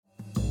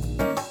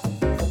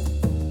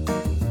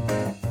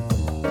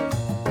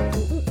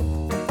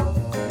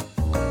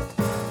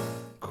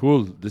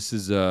Cool. This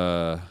is,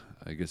 I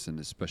guess, an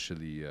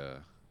especially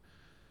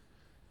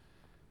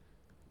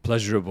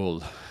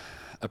pleasurable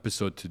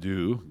episode to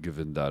do,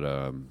 given that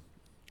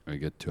I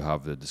get to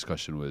have the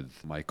discussion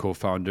with my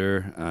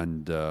co-founder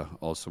and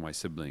also my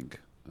sibling.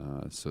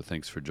 So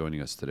thanks for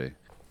joining us today.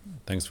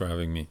 Thanks for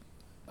having me.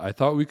 I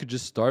thought we could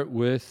just start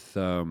with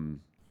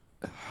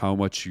how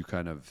much you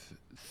kind of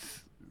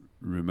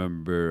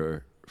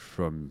remember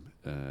from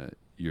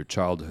your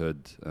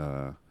childhood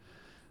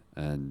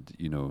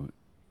and,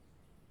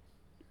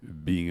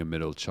 being a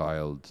middle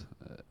child,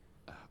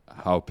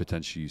 how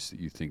potentially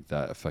you think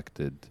that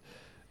affected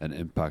and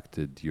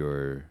impacted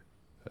your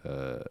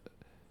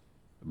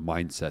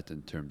mindset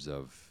in terms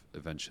of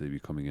eventually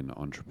becoming an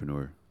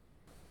entrepreneur.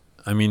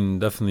 I mean,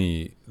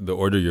 definitely the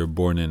order you're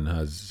born in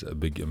has a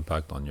big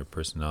impact on your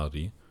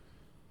personality.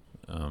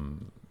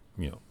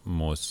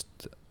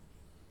 Most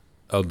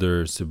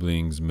elder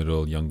siblings,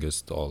 middle,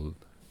 youngest, all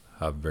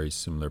have very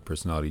similar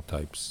personality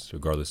types,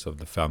 regardless of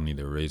the family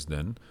they're raised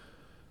in.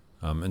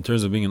 In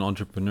terms of being an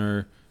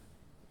entrepreneur,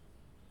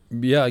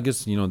 I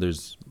guess,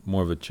 there's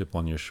more of a chip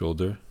on your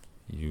shoulder.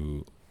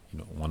 You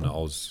want to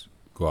always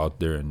go out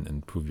there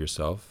and prove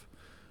yourself.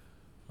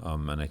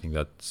 And I think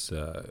that's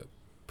a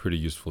pretty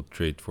useful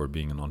trait for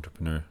being an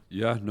entrepreneur.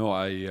 Yeah, no,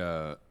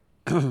 I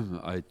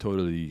I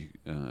totally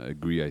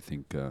agree. I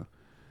think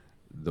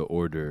the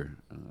order,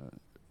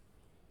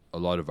 a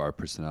lot of our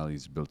personality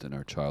is built in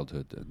our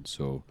childhood, and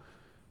so,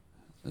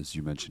 as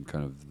you mentioned,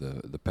 kind of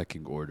the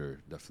pecking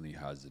order definitely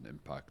has an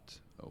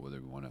impact,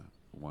 whether we want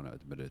to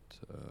admit it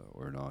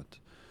or not.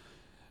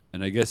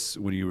 And I guess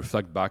when you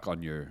reflect back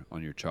on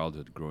your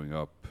childhood growing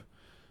up,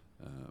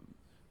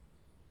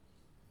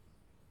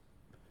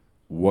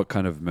 what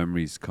kind of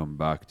memories come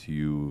back to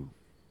you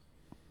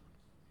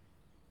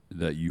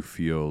that you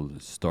feel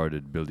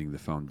started building the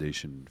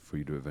foundation for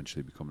you to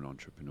eventually become an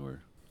entrepreneur?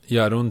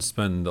 Yeah, I don't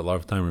spend a lot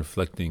of time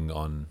reflecting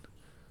on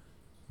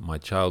my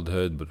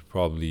childhood, but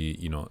probably,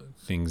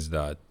 things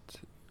that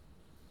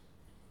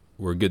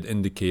were good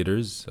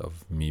indicators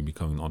of me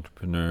becoming an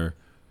entrepreneur.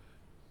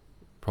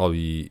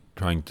 Probably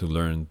trying to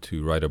learn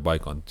to ride a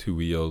bike on two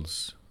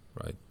wheels,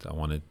 right? I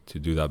wanted to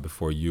do that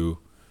before you.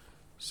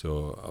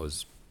 So I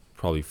was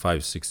probably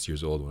 5-6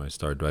 years old when I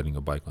started riding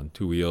a bike on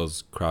two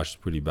wheels, crashed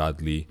pretty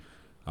badly,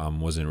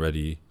 wasn't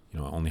ready. I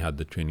only had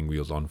the training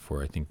wheels on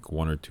for, I think,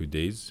 1 or 2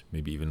 days,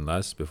 maybe even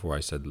less, before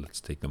I said,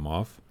 let's take them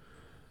off.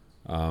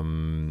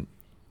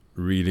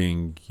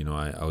 Reading,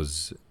 I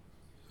was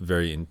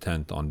very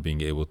intent on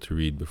being able to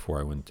read before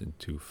I went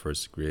into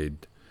first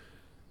grade.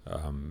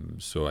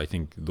 So I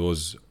think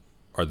those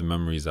are the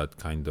memories that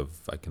kind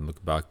of I can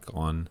look back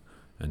on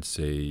and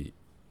say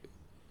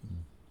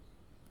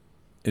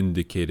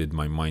indicated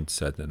my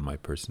mindset and my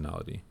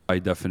personality. I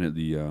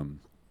definitely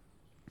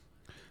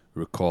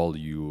recall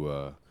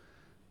you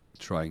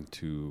trying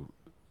to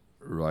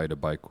ride a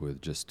bike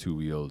with just two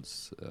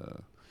wheels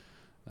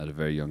at a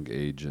very young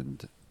age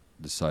and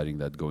deciding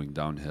that going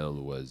downhill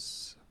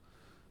was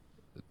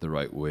the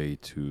right way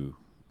to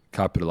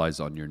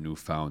capitalize on your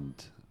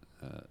newfound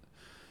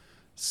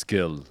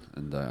skill,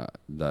 and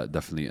that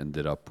definitely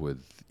ended up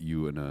with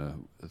you in a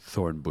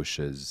thorn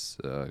bushes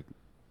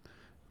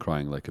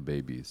crying like a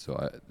baby.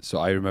 So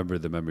I remember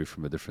the memory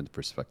from a different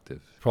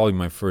perspective. Probably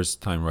my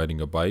first time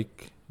riding a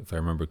bike, if I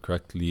remember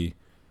correctly,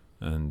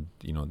 and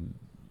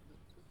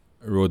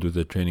rode with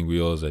the training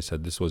wheels. I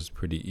said this was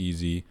pretty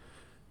easy,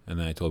 and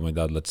then I told my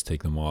dad, let's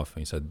take them off,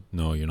 and he said,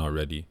 no, you're not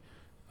ready.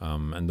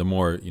 And the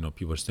more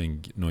people are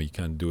saying, no, you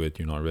can't do it,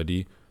 you're not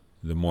ready,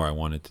 the more I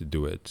wanted to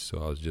do it.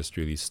 So I was just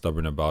really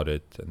stubborn about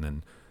it, and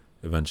then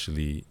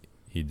eventually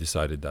he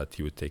decided that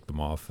he would take them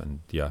off,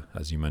 and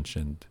as you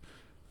mentioned,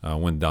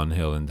 went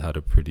downhill and had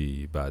a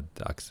pretty bad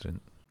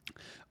accident.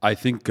 I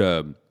think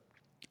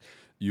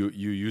you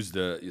used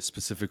a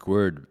specific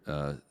word,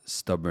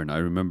 stubborn. I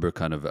remember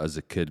kind of as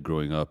a kid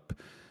growing up,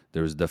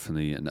 there was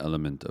definitely an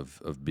element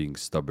of being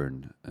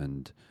stubborn.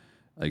 And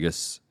I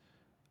guess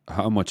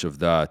how much of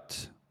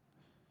that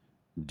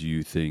do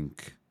you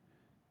think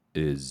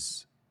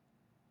is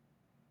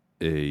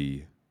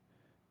an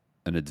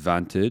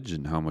advantage,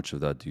 and how much of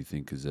that do you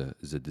think is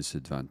a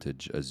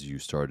disadvantage as you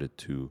started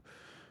to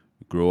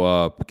grow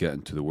up, get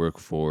into the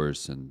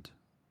workforce, and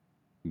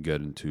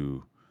get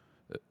into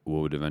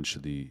what would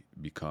eventually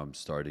become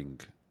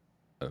starting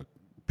a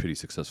pretty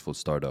successful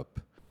startup?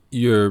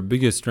 Your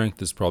biggest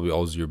strength is probably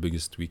always your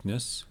biggest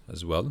weakness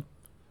as well.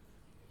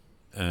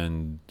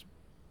 And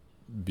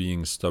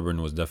being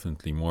stubborn was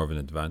definitely more of an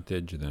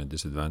advantage than a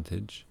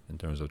disadvantage in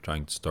terms of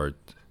trying to start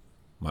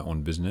my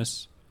own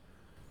business.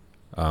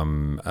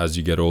 As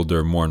you get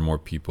older, more and more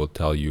people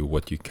tell you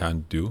what you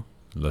can't do.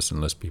 Less and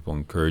less people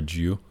encourage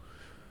you.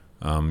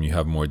 You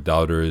have more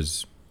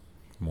doubters,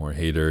 more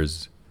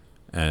haters,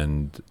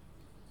 and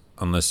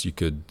unless you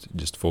could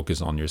just focus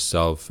on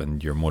yourself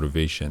and your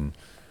motivation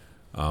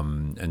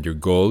and your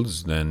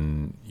goals,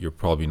 then you're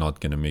probably not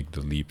going to make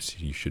the leaps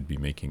you should be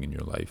making in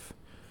your life.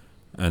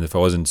 And if I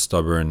wasn't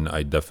stubborn,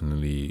 I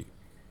definitely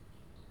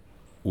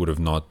would have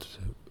not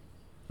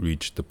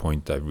reached the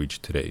point I've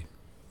reached today.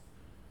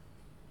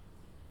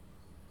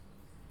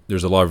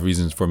 there's a lot of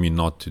reasons for me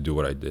not to do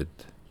what I did,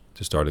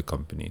 to start a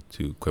company,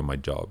 to quit my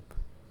job,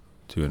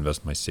 to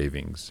invest my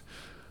savings.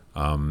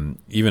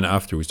 Even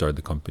after we started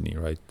the company,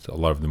 right? A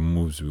lot of the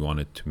moves we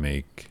wanted to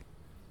make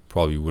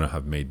probably wouldn't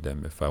have made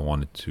them if I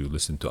wanted to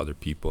listen to other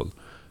people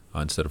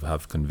instead of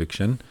have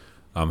conviction.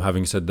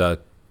 Having said that,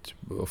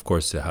 of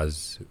course, it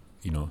has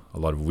a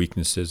lot of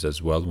weaknesses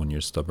as well when you're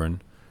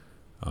stubborn.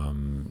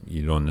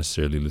 You don't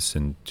necessarily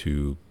listen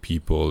to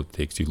people. It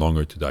takes you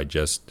longer to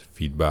digest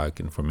feedback,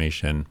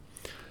 information,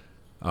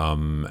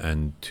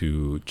 and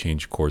to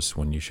change course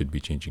when you should be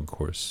changing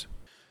course.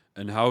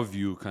 And how have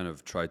you kind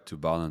of tried to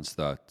balance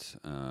that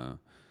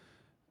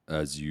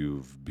as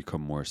you've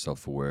become more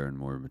self-aware and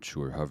more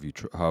mature? How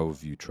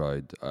have you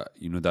tried?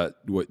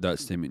 That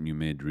statement you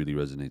made really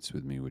resonates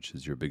with me, which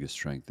is your biggest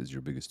strength is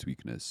your biggest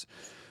weakness.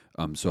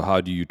 So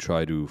how do you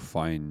try to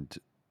find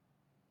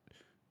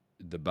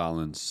the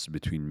balance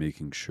between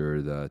making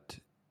sure that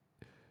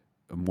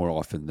more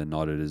often than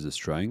not it is a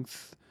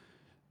strength,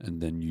 and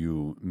then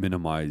you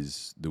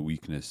minimize the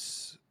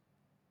weakness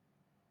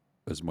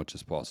as much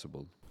as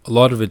possible? A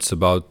lot of it's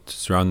about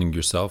surrounding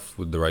yourself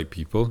with the right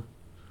people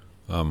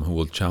who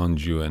will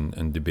challenge you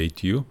and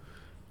debate you.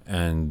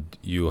 And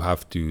you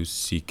have to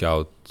seek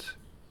out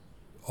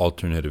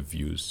alternative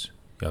views.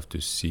 You have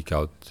to seek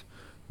out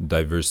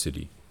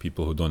diversity.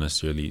 People who don't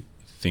necessarily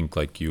think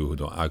like you, who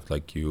don't act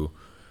like you,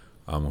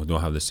 who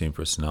don't have the same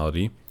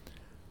personality.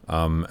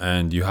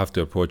 And you have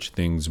to approach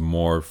things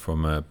more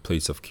from a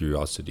place of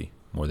curiosity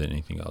more than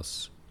anything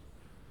else.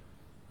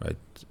 Right?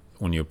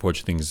 When you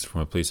approach things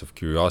from a place of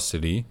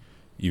curiosity,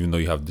 even though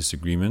you have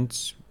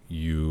disagreements,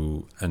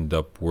 you end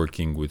up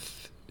working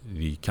with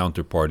the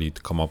counterparty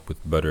to come up with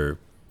better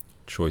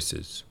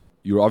choices.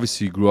 You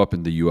obviously grew up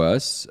in the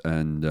U.S.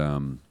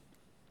 and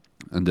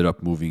ended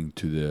up moving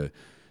to the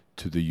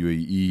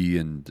UAE.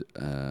 And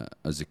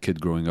as a kid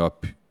growing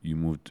up, you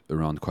moved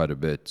around quite a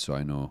bit. So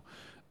I know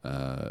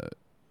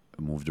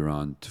moved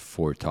around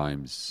 4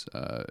 times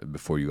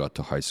before you got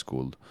to high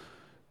school.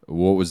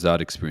 What was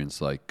that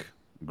experience like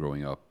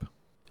growing up?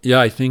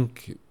 Yeah, I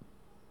think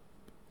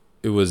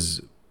it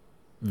was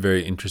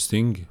very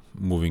interesting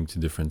moving to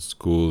different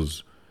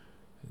schools,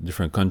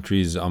 different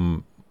countries.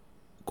 I'm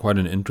quite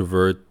an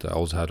introvert. I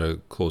always had a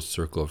close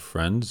circle of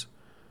friends,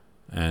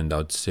 and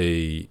I'd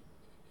say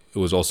it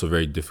was also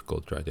very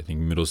difficult, right? I think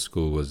middle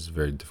school was a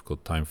very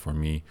difficult time for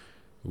me.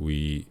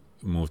 We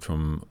moved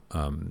from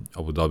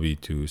Abu Dhabi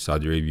to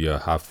Saudi Arabia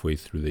halfway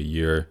through the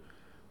year,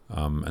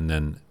 and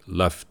then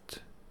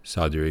left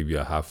Saudi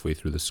Arabia halfway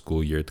through the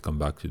school year to come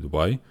back to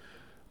Dubai.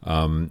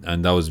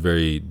 And that was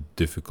very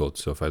difficult.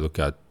 So if I look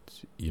at,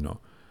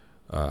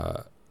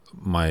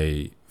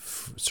 my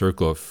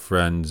circle of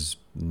friends,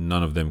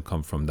 none of them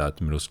come from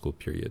that middle school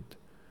period.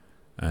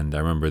 And I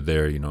remember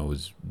there, it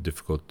was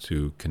difficult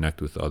to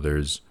connect with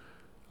others.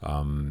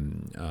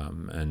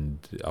 And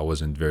I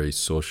wasn't very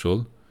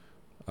social.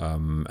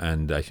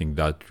 And I think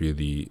that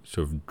really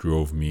sort of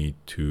drove me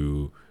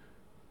to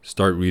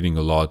start reading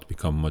a lot,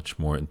 become much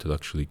more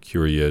intellectually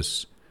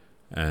curious,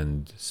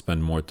 and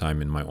spend more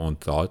time in my own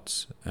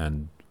thoughts.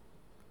 And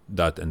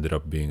that ended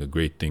up being a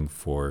great thing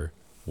for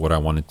what I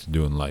wanted to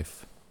do in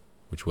life,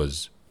 which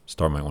was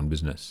start my own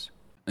business.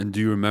 And do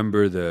you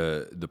remember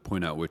the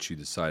point at which you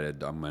decided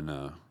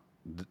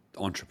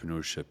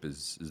entrepreneurship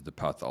is the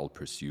path I'll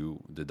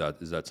pursue?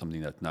 Is that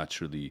something that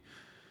naturally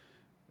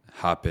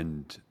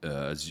happened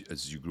as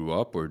you grew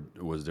up, or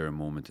was there a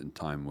moment in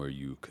time where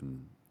you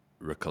can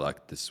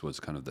recollect this was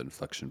kind of the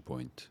inflection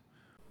point?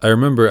 I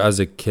remember as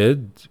a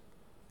kid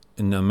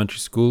in elementary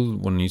school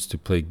when I used to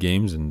play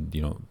games and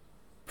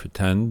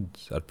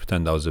I'd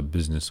pretend I was a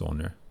business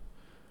owner.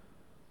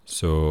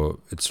 So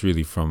it's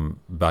really from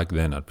back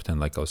then I'd pretend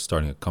like I was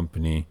starting a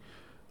company,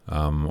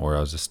 or I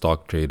was a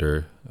stock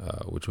trader,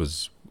 which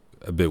was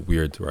a bit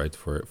weird, right,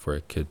 for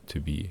a kid to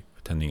be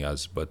pretending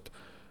as. But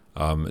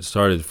it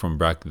started from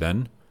back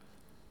then.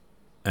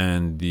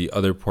 And the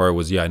other part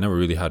was, I never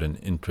really had an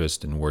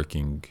interest in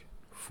working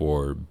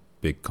for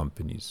big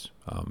companies.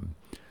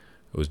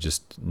 It was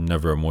just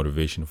never a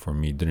motivation for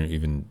me. Didn't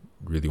even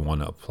really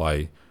want to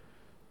apply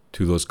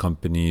to those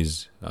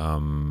companies.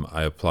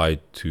 I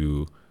applied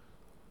to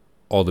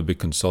all the big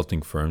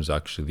consulting firms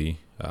actually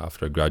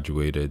after I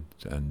graduated,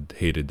 and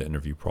hated the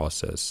interview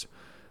process.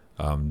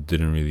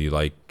 Didn't really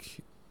like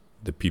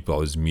the people I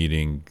was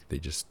meeting.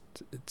 It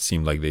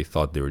seemed like they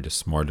thought they were just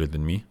smarter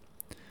than me.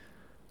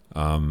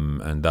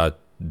 And that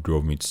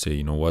drove me to say,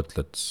 you know what,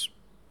 let's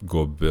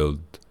go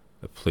build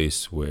a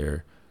place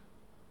where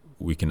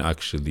we can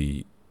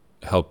actually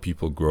help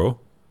people grow,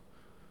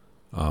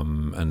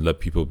 and let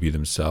people be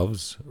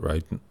themselves,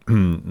 right?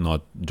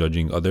 Not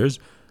judging others.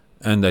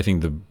 And I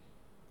think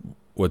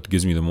what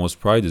gives me the most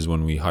pride is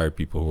when we hire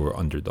people who are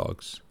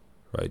underdogs,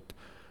 right?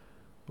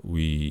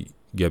 We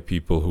get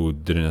people who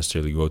didn't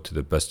necessarily go to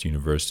the best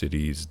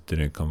universities,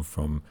 didn't come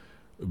from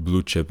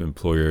blue chip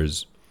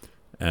employers,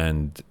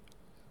 and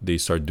they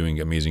start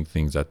doing amazing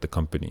things at the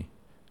company.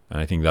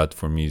 And I think that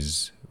for me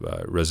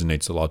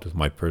resonates a lot with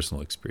my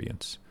personal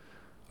experience.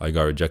 I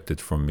got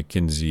rejected from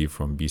McKinsey,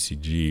 from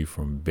BCG,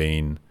 from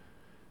Bain,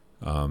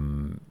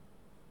 Um,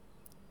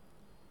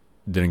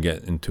 didn't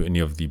get into any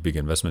of the big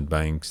investment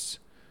banks.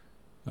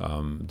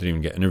 Didn't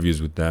even get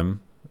interviews with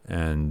them.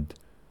 And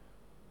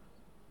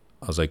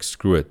I was like,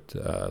 screw it.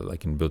 I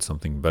can build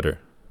something better.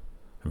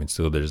 I mean,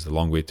 still there's a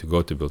long way to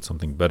go to build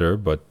something better,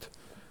 but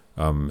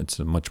it's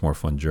a much more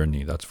fun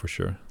journey, that's for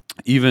sure.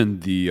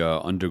 Even the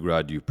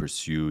undergrad you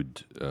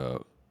pursued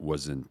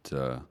wasn't,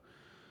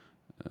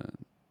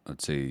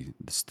 let's say,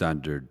 the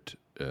standard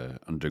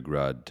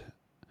undergrad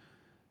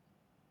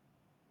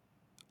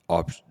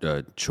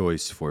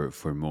choice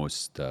for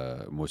most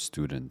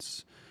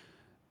students,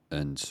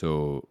 and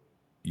so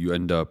you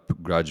end up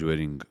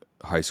graduating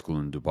high school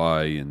in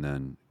Dubai, and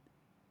then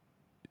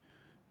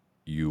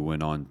you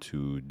went on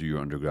to do your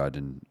undergrad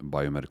in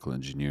biomedical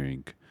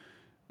engineering.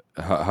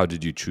 How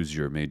did you choose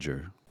your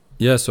major?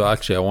 Yeah, so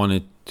actually I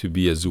wanted to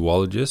be a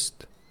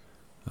zoologist.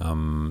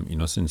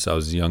 Since I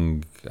was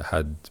young, I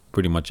had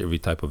pretty much every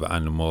type of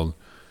animal,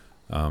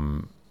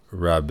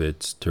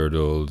 rabbits,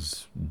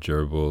 turtles,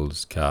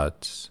 gerbils,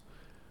 cats,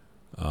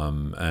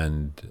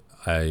 and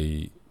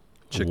I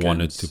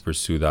wanted to Chickens.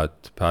 pursue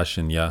that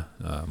passion. Yeah,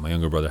 my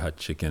younger brother had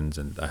chickens,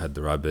 and I had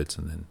the rabbits,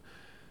 and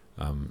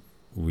then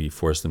we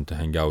forced them to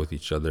hang out with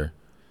each other.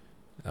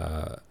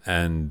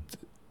 And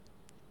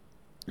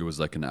It was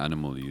like an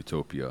animal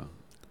utopia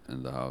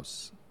in the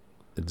house.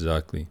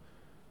 exactly.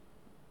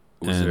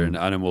 Was there an And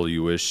animal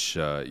you wish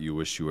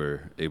you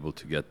were able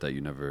to get that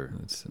you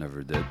that's,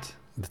 never did?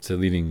 that's a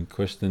leading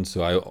question.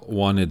 So I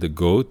wanted a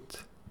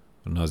goat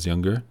when I was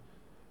younger,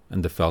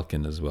 and the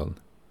falcon as well.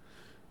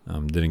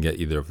 Didn't get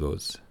either of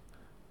those.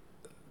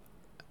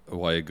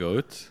 Why a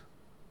goat?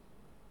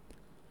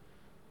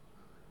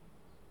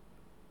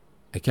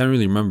 I can't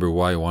really remember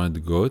why I wanted the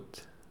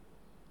goat.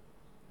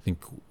 I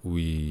think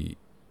we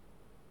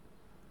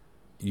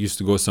used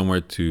to go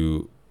somewhere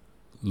to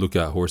look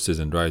at horses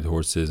and ride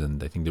horses,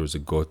 and I think there was a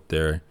goat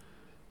there.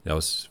 I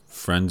was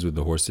friends with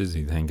the horses.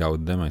 He'd hang out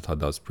with them. I thought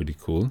that was pretty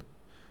cool.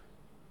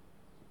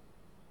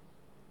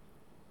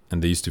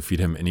 And they used to feed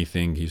him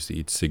anything. He used to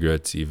eat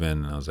cigarettes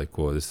even. And I was like,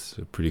 whoa, this is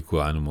a pretty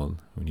cool animal.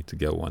 We need to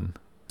get one.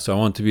 So I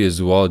want to be a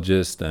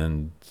zoologist,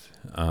 and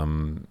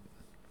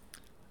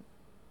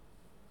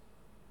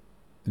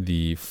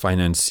the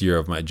financier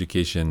of my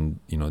education,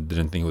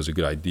 didn't think it was a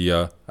good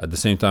idea. At the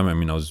same time, I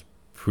mean, I was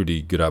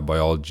pretty good at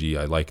biology.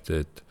 I liked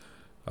it.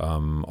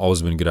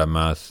 Always been good at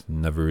math.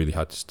 Never really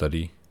had to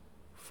study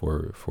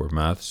for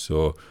math.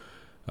 So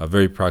a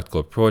very practical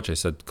approach. I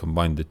said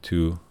combine the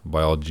two,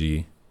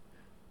 biology,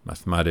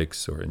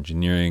 mathematics, or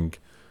engineering,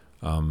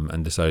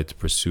 and decided to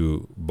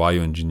pursue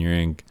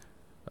bioengineering.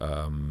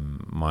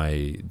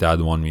 My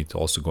dad wanted me to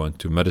also go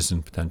into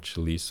medicine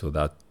potentially, so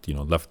that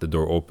left the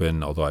door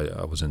open, although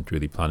I wasn't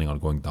really planning on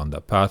going down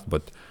that path,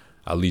 but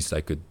at least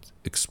I could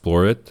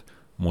explore it.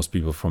 Most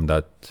people from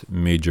that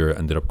major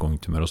ended up going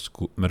to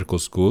medical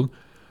school.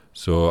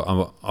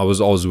 So I was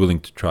always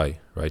willing to try,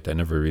 right? I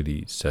never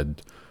really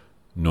said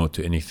no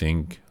to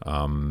anything.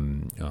 I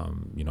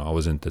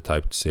wasn't the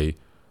type to say,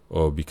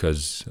 oh,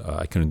 because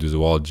I couldn't do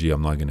zoology,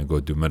 I'm not going to go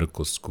do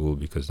medical school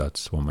because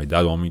that's what my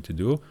dad wanted me to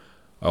do.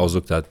 I always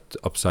looked at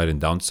upside and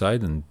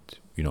downside, and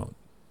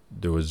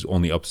there was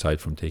only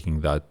upside from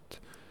taking that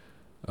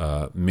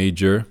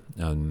major,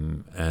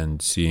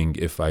 and seeing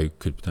if I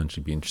could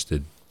potentially be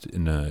interested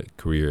in a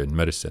career in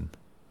medicine,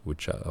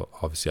 which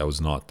obviously I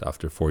was not.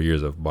 After 4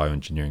 years of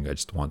bioengineering, I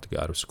just wanted to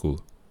get out of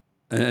school.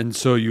 And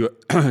so you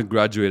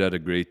graduate at a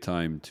great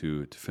time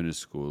to finish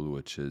school,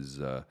 which is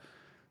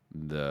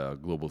the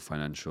global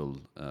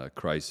financial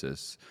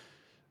crisis.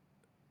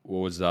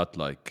 What was that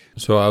like?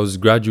 So I was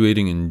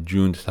graduating in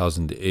June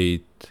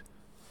 2008.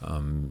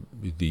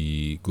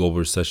 The global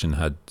recession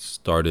had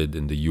started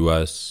in the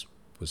US,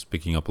 was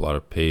picking up a lot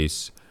of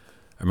pace.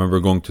 I remember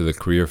going to the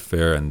career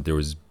fair, and there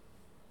was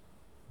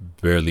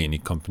barely any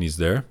companies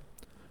there.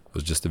 It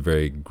was just a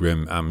very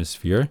grim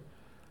atmosphere.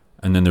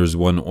 And then there was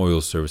one oil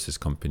services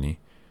company.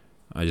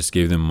 I just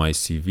gave them my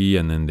CV,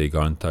 and then they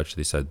got in touch.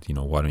 They said,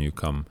 why don't you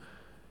come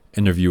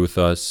interview with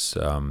us?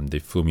 They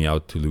flew me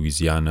out to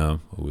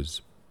Louisiana. It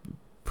was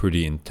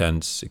pretty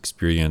intense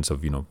experience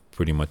of,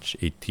 pretty much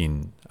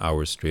 18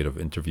 hours straight of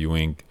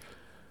interviewing.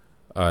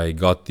 I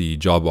got the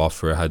job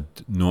offer. I had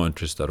no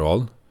interest at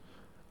all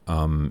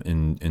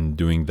in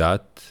doing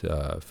that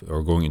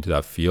or going into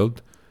that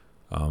field.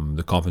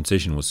 The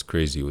compensation was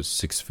crazy. It was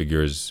 6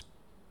 figures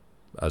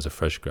as a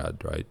fresh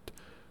grad, right?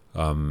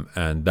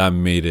 And that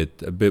made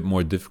it a bit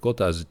more difficult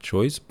as a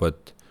choice,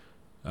 but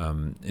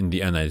in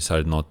the end I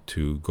decided not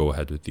to go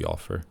ahead with the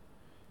offer.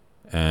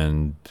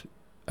 And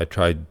I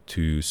tried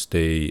to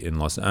stay in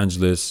Los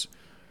Angeles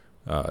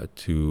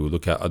to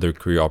look at other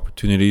career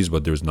opportunities,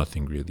 but there was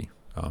nothing really.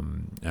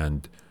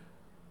 And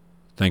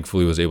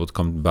thankfully was able to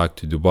come back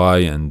to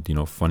Dubai, and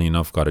funny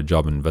enough, got a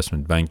job in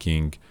investment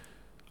banking.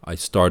 I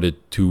started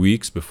 2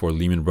 weeks before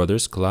Lehman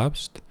Brothers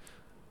collapsed,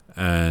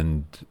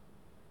 and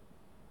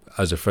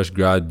as a fresh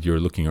grad,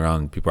 you're looking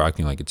around, people are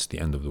acting like it's the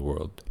end of the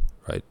world,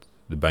 right?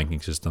 The banking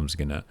system's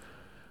gonna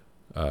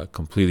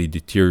completely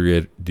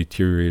deteriorate,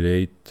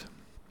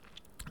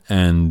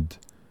 and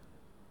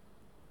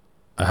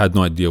I had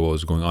no idea what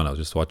was going on. I was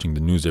just watching the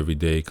news every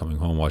day, coming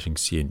home, watching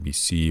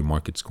CNBC,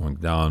 markets going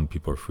down,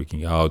 people are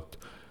freaking out,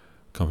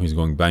 companies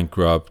going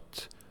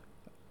bankrupt.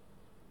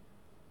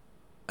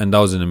 And that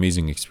was an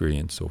amazing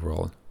experience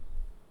overall,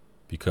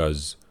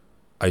 because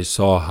I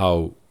saw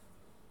how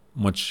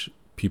much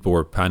people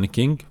were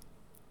panicking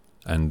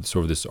and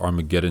sort of this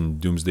Armageddon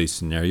doomsday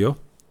scenario.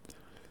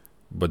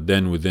 But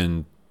then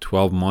within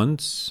 12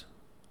 months,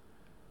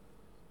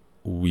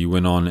 we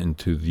went on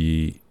into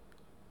the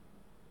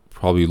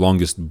probably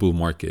longest bull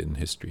market in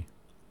history.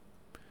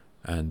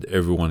 And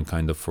everyone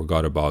kind of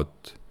forgot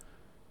about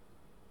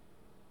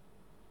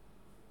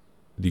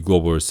the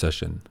global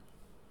recession.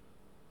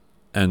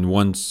 And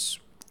once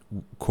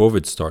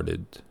COVID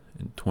started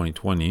in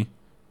 2020,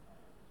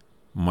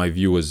 my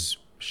view was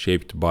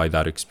shaped by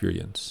that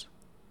experience,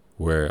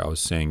 where I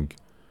was saying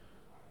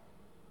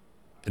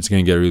it's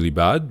going to get really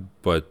bad,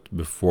 but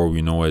before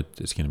we know it,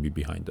 it's going to be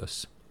behind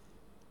us.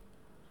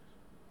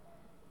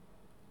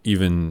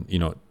 Even,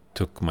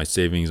 took my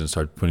savings and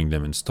started putting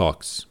them in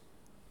stocks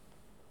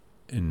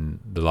in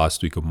the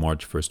last week of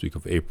March, first week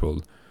of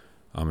April,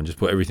 and just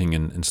put everything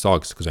in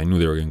stocks because I knew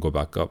they were going to go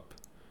back up.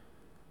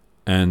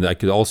 And I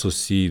could also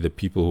see the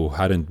people who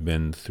hadn't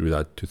been through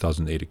that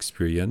 2008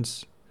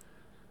 experience,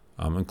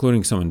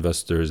 including some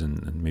investors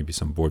and maybe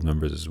some board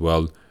members as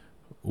well,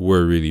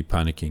 were really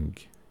panicking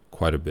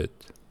quite a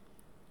bit.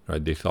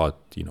 Right? They thought,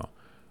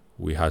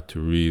 we had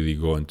to really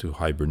go into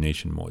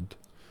hibernation mode.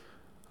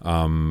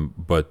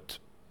 But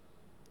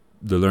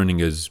the learning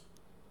is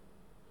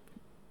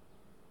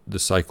the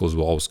cycles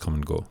will always come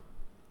and go.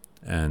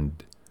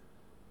 And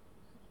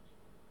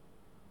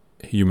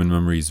human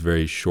memory is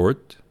very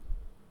short.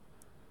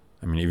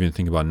 I mean, even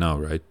think about now,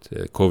 right?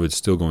 COVID's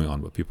still going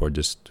on, but people are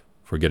just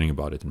forgetting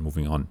about it and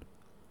moving on.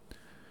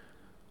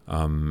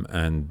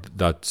 And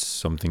that's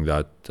something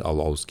that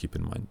I'll always keep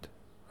in mind,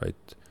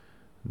 right?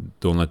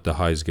 Don't let the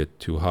highs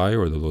get too high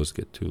or the lows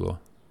get too low.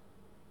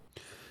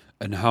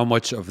 And how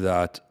much of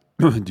that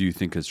do you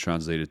think has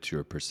translated to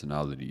your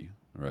personality,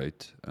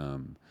 right?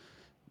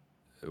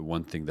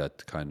 One thing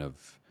that kind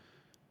of,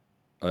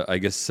 I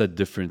guess said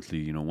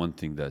differently, one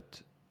thing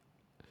that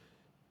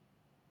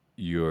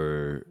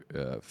you're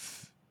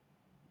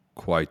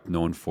quite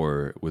known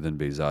for within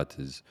Bayzat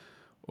is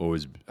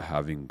always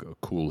having a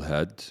cool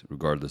head,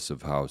 regardless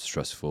of how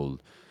stressful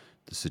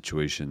the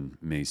situation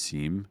may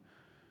seem.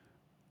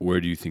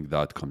 Where do you think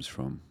that comes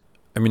from?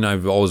 I mean,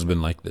 I've always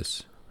been like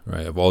this,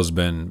 right? I've always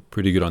been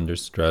pretty good under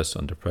stress,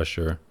 under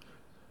pressure.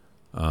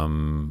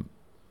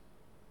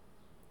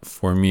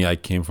 For me, I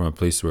came from a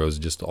place where I was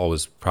just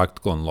always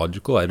practical and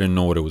logical. I didn't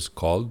know what it was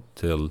called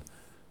till,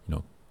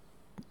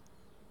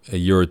 a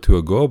year or two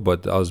ago,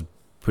 but I was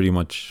pretty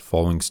much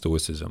following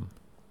stoicism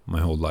my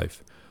whole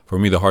life. For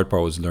me, the hard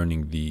part was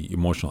learning the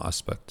emotional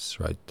aspects,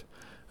 right?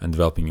 And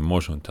developing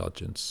emotional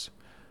intelligence.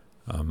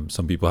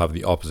 Some people have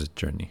the opposite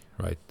journey,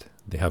 right?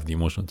 They have the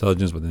emotional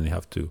intelligence, but then they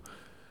have to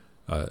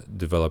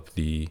develop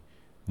the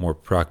more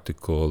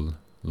practical,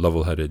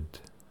 level-headed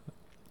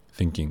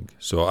thinking.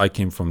 So I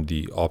came from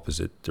the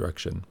opposite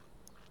direction.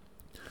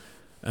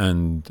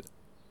 And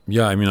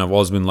yeah, I mean, I've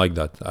always been like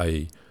that.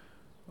 I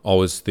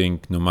always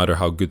think no matter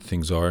how good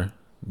things are,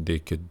 they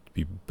could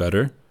be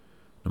better.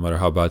 No matter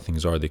how bad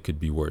things are, they could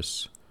be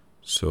worse.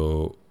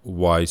 So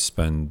why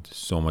spend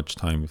so much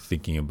time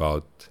thinking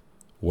about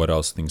what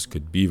else things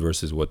could be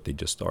versus what they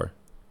just are?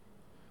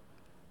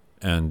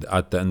 And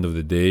at the end of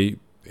the day,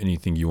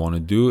 anything you want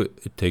to do,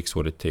 it takes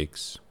what it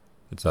takes.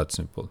 It's that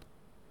simple.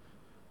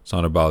 It's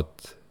not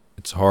about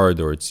it's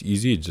hard or it's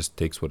easy. It just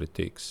takes what it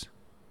takes.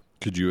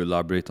 Could you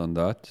elaborate on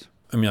that?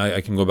 I mean,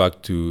 I can go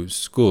back to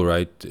school,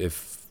 right?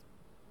 If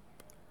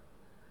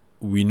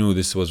we knew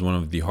this was one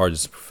of the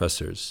hardest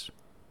professors,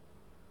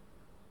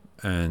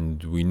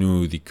 and we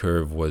knew the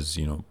curve was,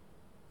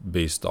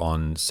 based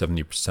on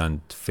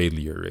 70%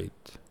 failure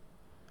rate,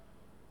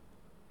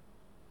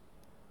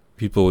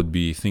 people would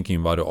be thinking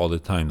about it all the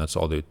time. That's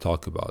all they'd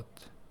talk about.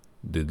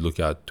 They'd look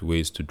at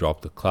ways to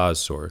drop the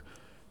class, or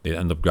they'd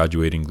end up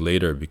graduating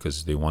later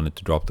because they wanted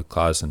to drop the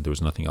class and there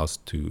was nothing else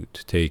to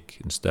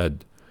take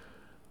instead.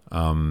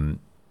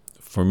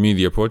 For me,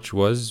 the approach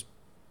was,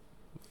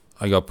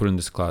 I got put in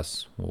this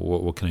class.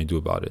 What can I do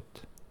about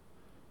it?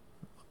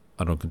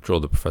 I don't control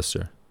the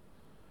professor.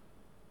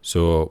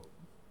 So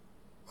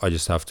I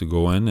just have to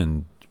go in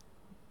and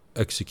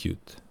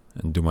execute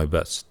and do my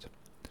best.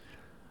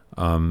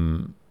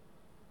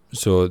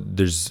 So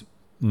there's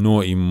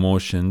no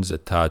emotions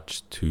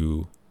attached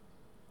to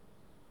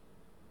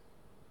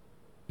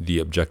the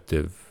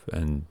objective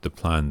and the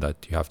plan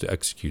that you have to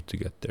execute to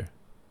get there.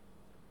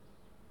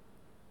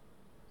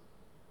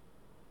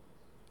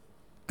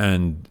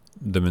 And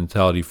the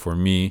mentality for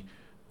me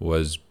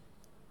was,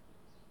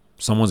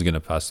 someone's going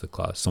to pass the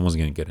class. Someone's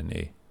going to get an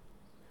A.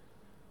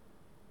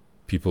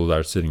 People that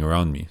are sitting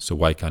around me. So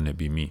why can't it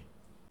be me?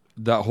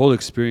 That whole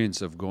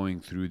experience of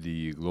going through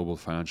the global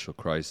financial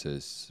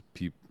crisis,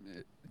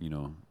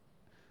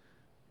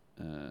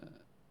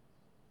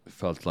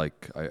 felt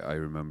like, I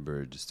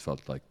remember, just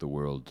felt like the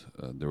world,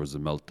 there was a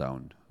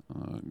meltdown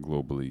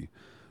globally.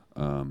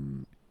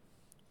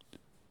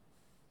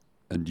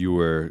 and you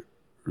were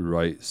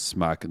right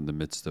smack in the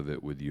midst of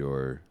it with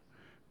your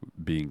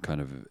being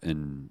kind of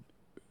in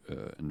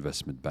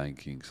investment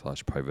banking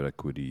slash private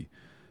equity.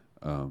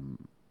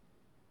 Um,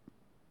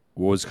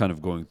 what was kind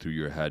of going through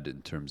your head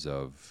in terms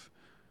of,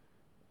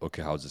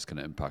 okay, how's this going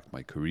to impact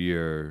my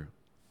career?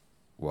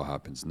 What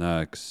happens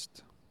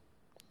next?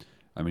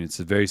 I mean, it's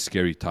a very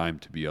scary time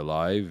to be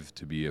alive,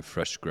 to be a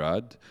fresh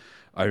grad.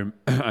 I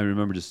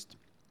remember just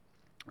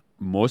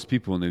most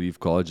people when they leave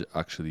college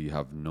actually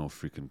have no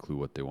freaking clue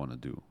what they want to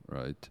do,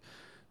 right?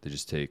 They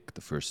just take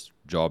the first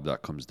job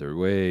that comes their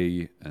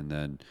way, and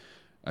then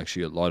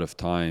actually a lot of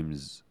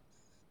times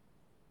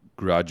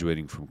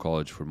graduating from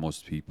college for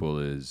most people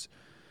is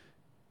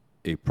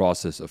a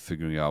process of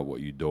figuring out what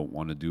you don't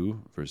want to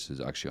do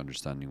versus actually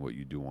understanding what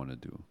you do want to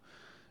do.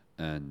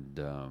 And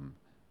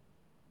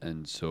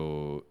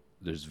so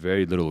there's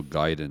very little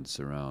guidance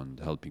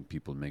around helping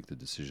people make the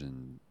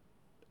decision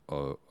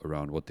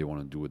around what they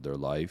want to do with their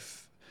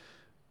life,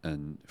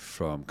 and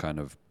from kind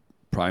of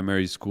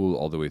primary school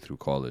all the way through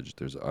college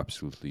there's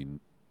absolutely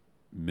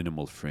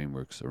minimal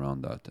frameworks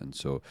around that. And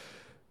so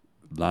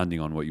landing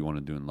on what you want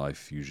to do in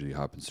life usually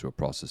happens through a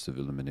process of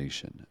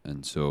elimination.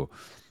 And so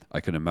I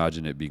can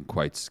imagine it being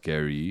quite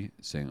scary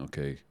saying,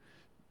 okay,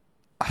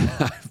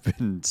 I've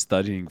been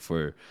studying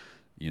for,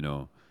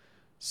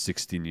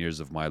 16 years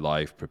of my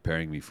life,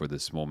 preparing me for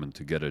this moment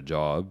to get a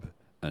job.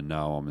 And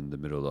now I'm in the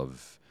middle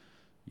of,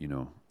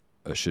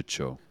 a shit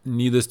show.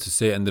 Needless to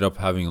say, I ended up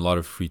having a lot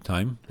of free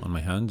time on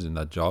my hands in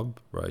that job,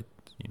 right?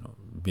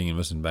 Being in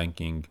investment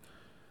banking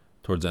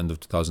towards the end of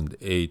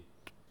 2008,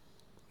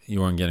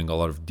 you weren't getting a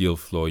lot of deal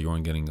flow. You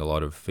weren't getting a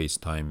lot of face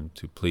time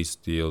to place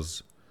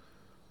deals.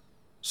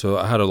 So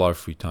I had a lot of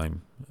free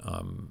time.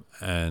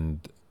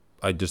 And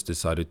I just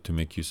decided to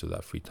make use of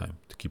that free time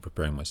to keep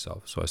preparing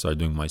myself. So I started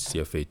doing my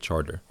CFA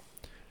charter.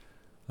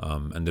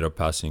 Ended up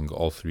passing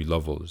all 3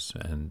 levels.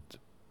 And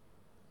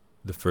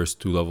the first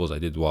 2 levels I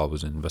did while I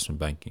was in investment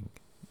banking.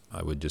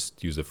 I would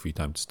just use the free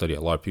time to study. A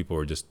lot of people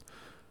were just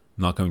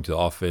not coming to the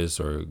office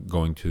or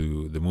going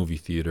to the movie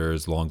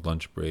theaters, long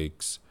lunch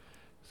breaks,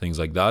 things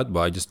like that.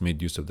 But I just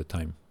made use of the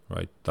time,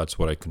 right? That's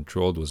what I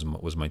controlled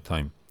was my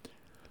time.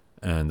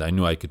 And I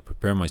knew I could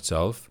prepare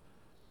myself.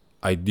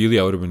 Ideally,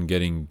 I would have been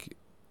getting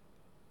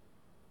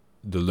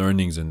the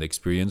learnings and the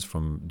experience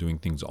from doing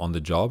things on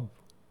the job,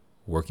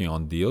 working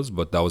on deals,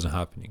 but that wasn't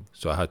happening.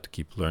 So I had to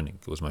keep learning.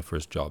 It was my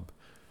first job.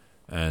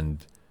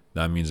 And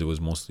that means it was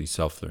mostly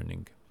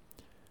self-learning.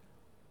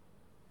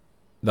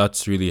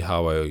 That's really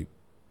how I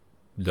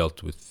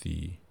dealt with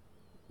the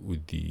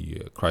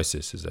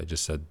crisis. Is I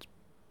just said,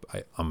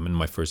 I'm in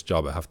my first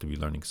job. I have to be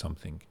learning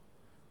something.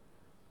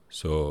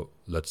 So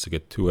let's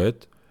get to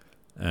it,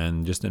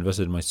 and just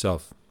invested in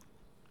myself.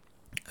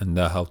 And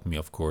that helped me,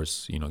 of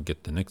course,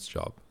 get the next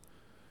job.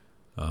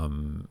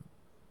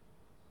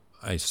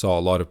 I saw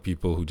a lot of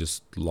people who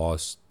just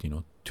lost,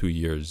 2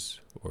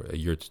 years or a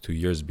year to 2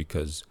 years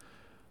because,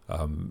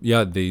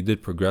 they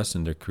did progress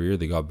in their career.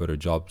 They got better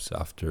jobs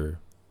after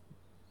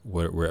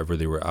wherever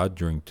they were at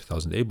during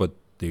 2008, but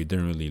they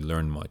didn't really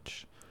learn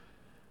much.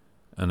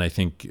 And I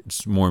think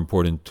it's more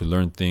important to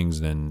learn things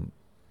than,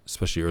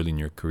 especially early in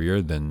your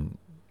career, than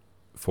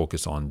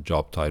focus on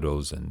job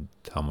titles and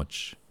how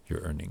much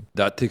you're earning.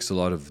 That takes a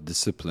lot of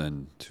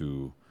discipline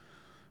to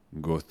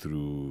go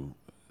through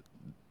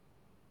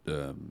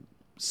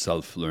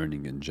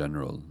self-learning in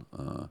general.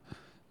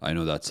 I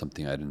know that's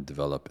something I didn't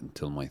develop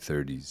until my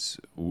 30s.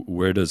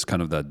 Where does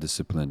kind of that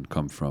discipline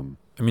come from?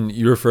 I mean,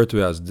 you refer to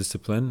it as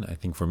discipline. I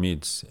think for me,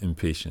 it's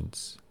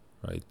impatience,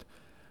 right?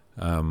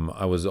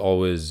 I was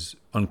always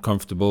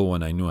uncomfortable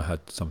when I knew I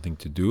had something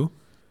to do.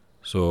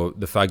 So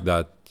the fact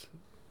that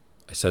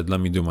I said, let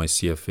me do my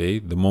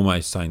CFA, the moment I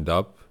signed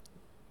up,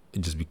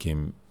 it just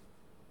became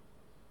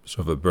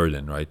sort of a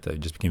burden, right? I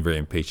just became very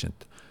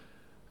impatient.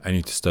 I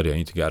need to study. I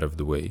need to get out of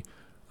the way.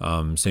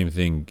 Same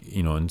thing,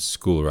 in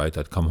school, right?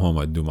 I'd come home,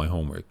 I'd do my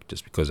homework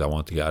just because I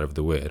want to get out of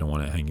the way. I don't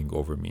want it hanging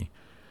over me.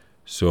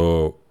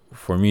 So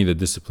for me, the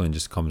discipline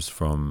just comes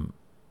from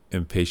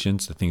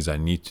impatience, the things I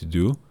need to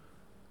do.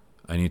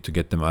 I need to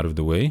get them out of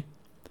the way.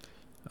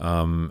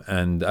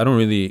 And I don't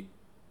really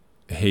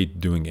hate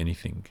doing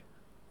anything,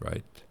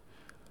 right?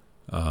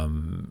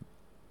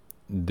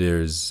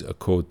 There's a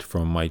quote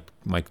from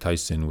Mike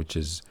Tyson, which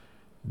is,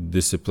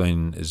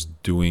 discipline is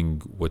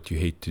doing what you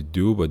hate to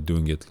do, but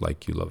doing it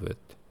like you love it.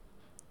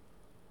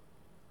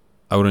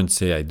 I wouldn't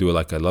say I do it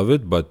like I love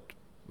it, but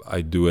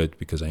I do it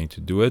because I need to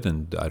do it,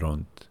 and I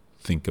don't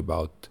think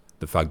about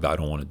the fact that I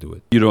don't want to do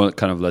it. You don't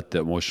kind of let the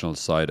emotional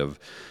side of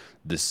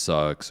this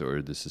sucks,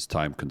 or this is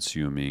time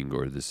consuming,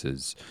 or this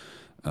is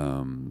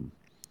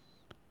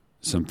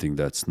something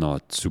that's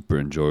not super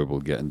enjoyable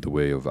get in the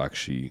way of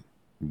actually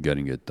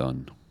getting it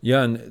done.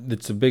 Yeah, and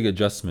it's a big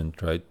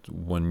adjustment, right?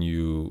 When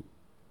you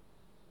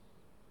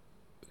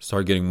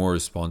start getting more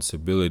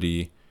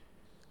responsibility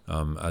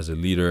as a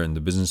leader in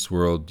the business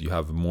world, you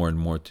have more and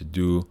more to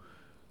do.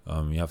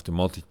 You have to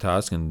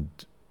multitask, and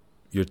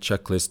your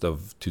checklist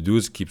of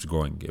to-dos keeps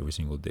growing every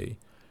single day.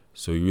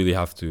 So you really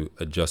have to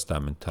adjust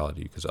that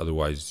mentality, because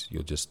otherwise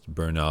you'll just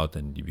burn out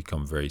and you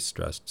become very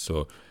stressed.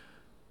 So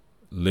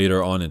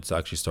later on, it's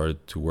actually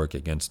started to work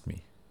against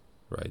me,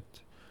 right?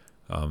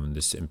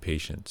 This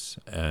impatience.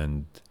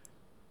 And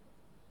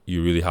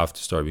you really have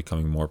to start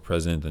becoming more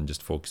present and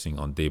just focusing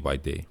on day by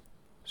day.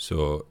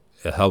 So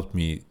it helped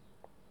me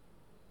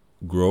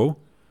grow,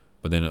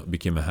 but then it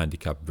became a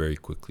handicap very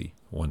quickly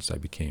once I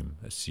became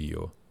a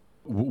CEO.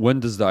 When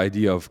does the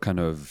idea of kind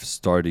of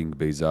starting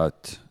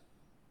Bayzat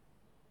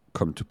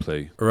come to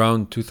play?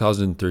 Around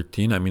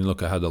 2013, I mean,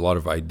 look, I had a lot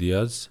of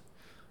ideas.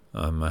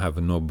 I have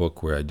a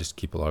notebook where I just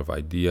keep a lot of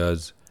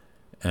ideas.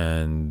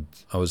 And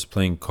I was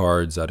playing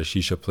cards at a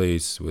shisha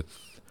place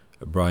with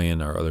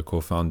Brian, our other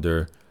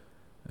co-founder,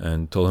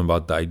 and told him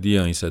about the idea.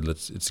 And he said,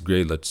 it's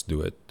great, let's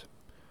do it.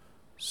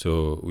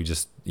 So we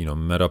just,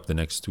 met up the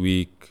next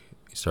week,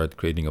 started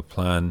creating a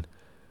plan,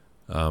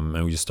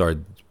 and we just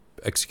started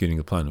executing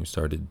the plan. We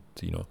started,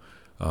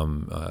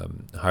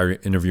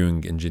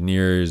 interviewing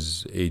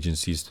engineers,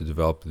 agencies to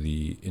develop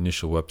the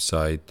initial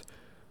website.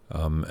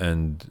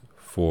 And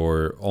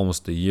for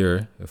almost a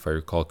year, if I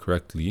recall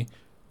correctly,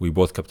 we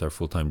both kept our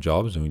full-time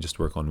jobs and we just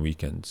work on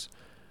weekends.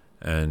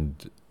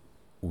 And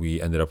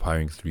we ended up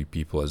hiring 3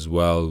 people as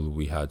well.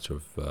 We had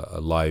sort of a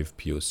live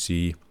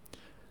POC.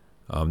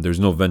 There's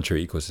no venture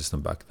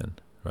ecosystem back then,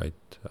 right?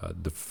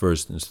 The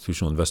first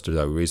institutional investor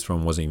that we raised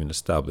from wasn't even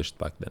established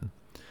back then.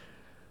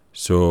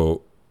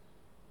 So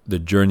the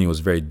journey was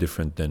very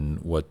different than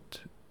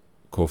what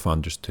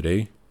co-founders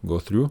today go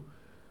through.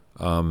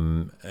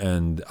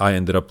 And I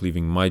ended up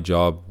leaving my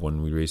job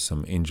when we raised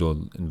some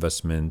angel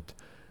investment,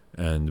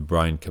 and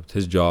Brian kept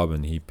his job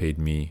and he paid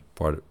me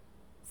part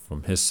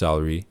from his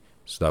salary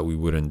so that we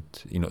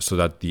wouldn't, so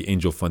that the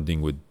angel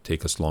funding would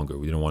take us longer.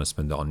 We didn't want to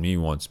spend it on me.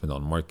 We wanted to spend it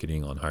on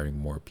marketing, on hiring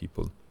more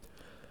people.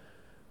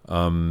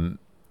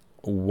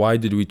 Why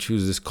did we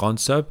choose this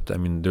concept? I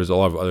mean, there's a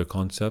lot of other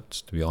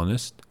concepts, to be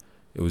honest.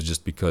 It was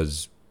just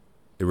because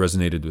it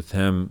resonated with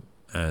him,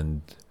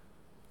 and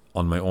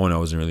on my own, I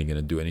wasn't really going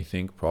to do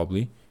anything,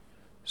 probably.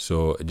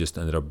 So it just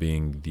ended up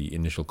being the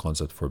initial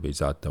concept for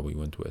Bayzat that we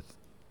went with.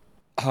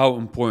 How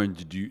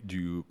important do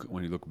you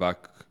when you look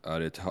back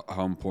at it,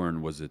 how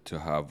important was it to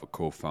have a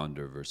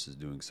co-founder versus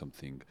doing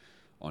something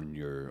on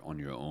your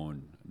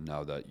own,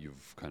 now that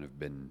you've kind of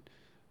been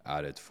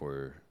at it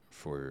for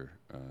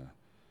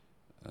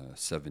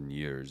 7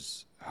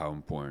 years? How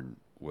important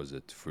was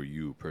it for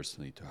you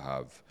personally to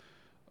have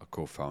a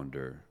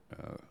co-founder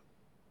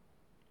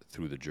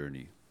through the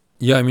journey?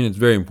 Yeah, I mean, it's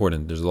very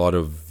important. There's a lot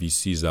of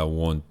VCs that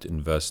won't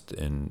invest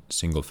in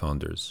single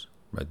founders,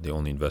 right? They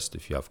only invest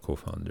if you have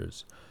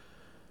co-founders.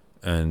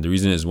 And the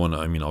reason is, one,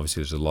 I mean,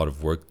 obviously there's a lot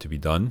of work to be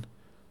done,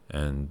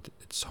 and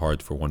it's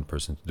hard for one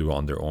person to do it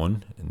on their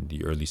own in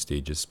the early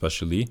stages,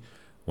 especially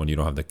when you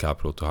don't have the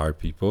capital to hire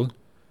people.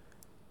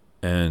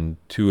 And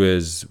 2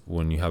 is,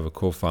 when you have a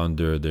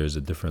co-founder, there's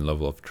a different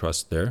level of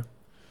trust there.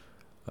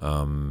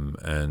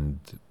 And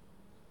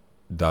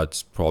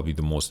that's probably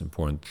the most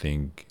important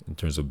thing in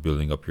terms of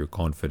building up your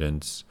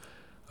confidence,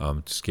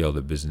 to scale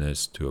the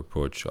business, to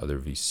approach other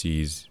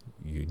VCs.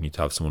 You need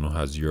to have someone who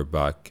has your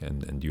back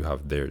and you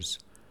have theirs.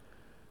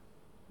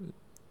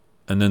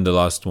 And then the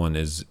last one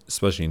is,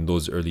 especially in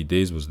those early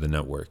days, was the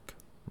network,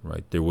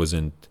 right? There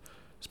wasn't,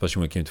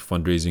 especially when it came to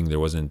fundraising, there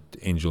wasn't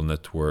angel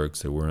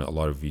networks. There weren't a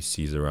lot of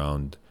VCs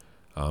around.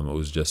 It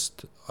was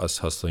just us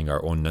hustling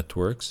our own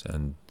networks.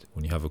 And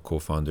when you have a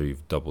co-founder,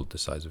 you've doubled the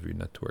size of your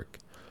network.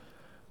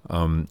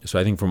 So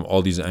I think from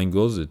all these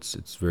angles,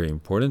 it's very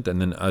important.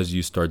 And then as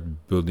you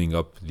start building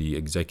up the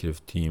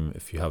executive team,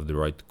 if you have the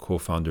right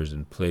co-founders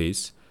in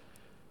place,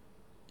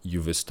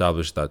 you've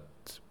established that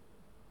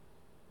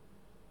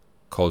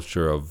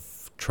culture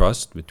of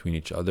trust between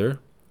each other.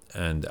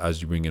 And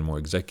as you bring in more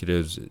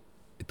executives,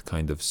 it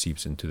kind of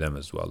seeps into them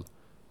as well,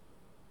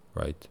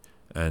 right?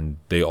 And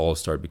they all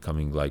start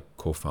becoming like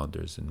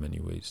co-founders in many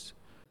ways.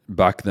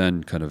 Back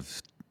then, kind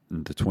of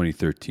in the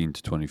 2013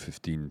 to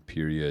 2015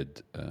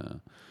 period,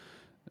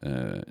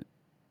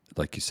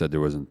 like you said, there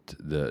wasn't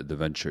the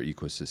venture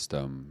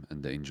ecosystem,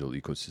 and the angel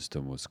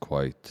ecosystem was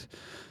quite,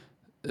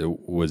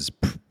 it was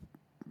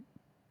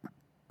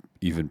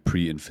even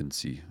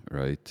pre-infancy,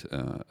 right,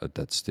 at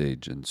that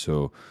stage. And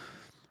so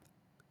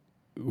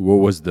what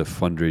was the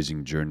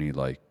fundraising journey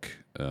like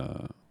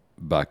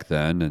back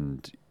then?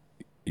 And,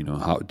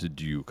 how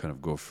did you kind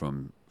of go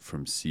from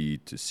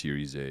seed to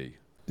Series A?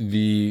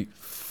 The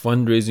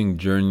fundraising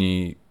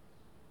journey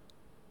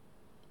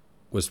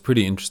was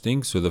pretty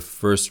interesting. So the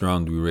first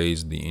round we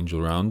raised, the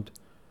angel round,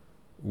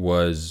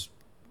 was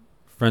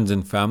friends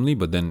and family,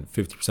 but then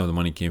 50% of the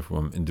money came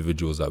from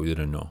individuals that we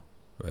didn't know,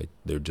 right?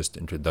 They're just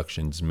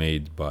introductions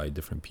made by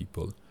different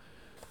people.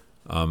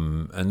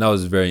 And that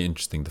was very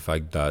interesting, the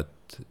fact that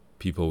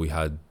people we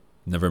had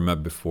never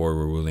met before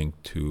were willing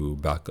to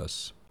back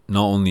us.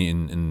 Not only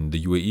in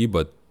the UAE,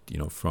 but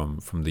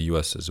from the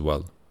US as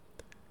well.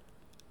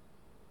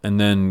 And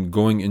then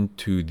going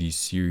into the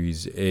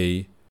Series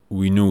A,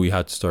 we knew we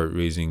had to start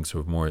raising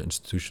sort of more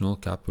institutional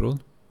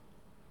capital.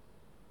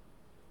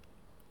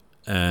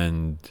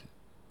 And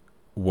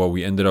what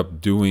we ended up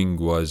doing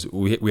was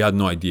we had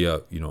no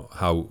idea,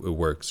 how it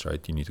works,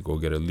 right? You need to go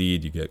get a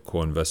lead, you get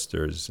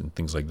co-investors and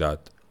things like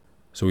that.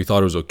 So we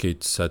thought it was okay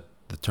to set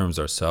the terms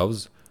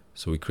ourselves.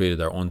 So we created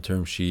our own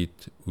term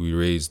sheet. We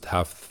raised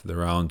half the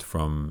round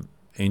from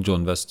angel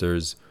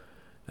investors,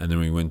 and then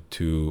we went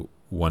to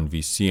one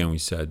VC and we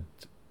said,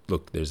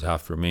 look, there's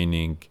half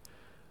remaining.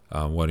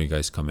 Why don't you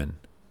guys come in?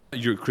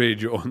 You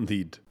created your own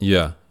lead.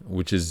 Yeah,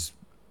 which is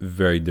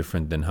very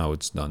different than how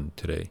it's done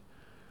today.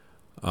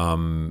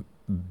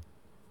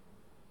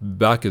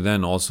 Back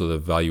then, also, the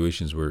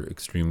valuations were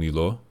extremely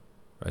low,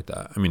 right?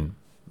 I mean,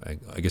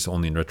 I guess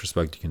only in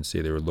retrospect you can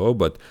say they were low,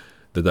 but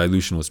the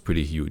dilution was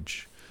pretty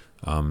huge.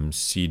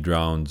 Seed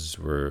rounds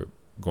were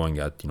going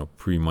at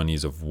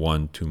pre-monies of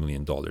 $1-2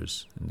 million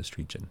in this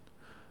region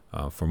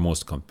for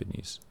most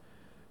companies.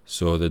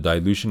 So the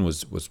dilution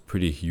was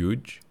pretty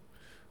huge,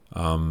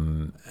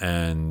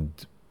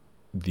 and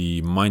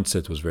the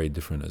mindset was very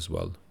different as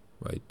well,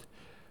 right?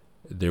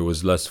 There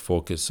was less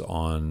focus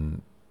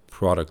on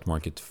product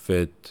market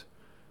fit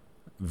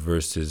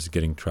versus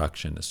getting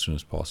traction as soon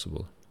as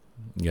possible,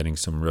 getting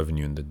some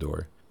revenue in the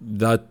door.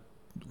 That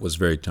was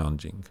very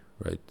challenging,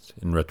 right,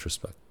 in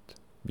retrospect,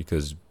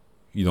 because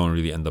you don't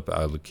really end up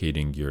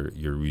allocating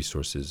your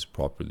resources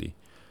properly.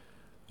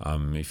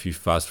 If you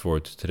fast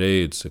forward to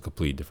today, it's a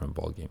completely different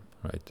ballgame,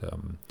 right?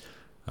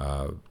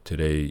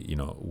 Today,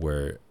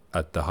 we're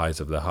at the highs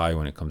of the high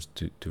when it comes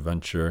to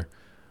venture.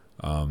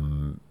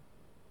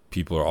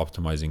 People are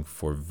optimizing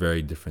for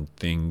very different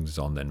things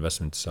on the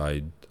investment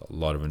side. A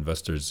lot of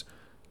investors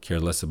care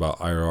less about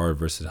IRR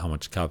versus how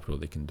much capital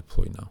they can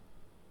deploy now,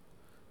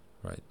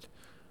 right?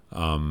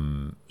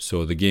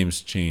 So the game's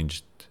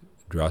changed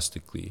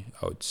drastically,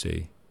 I would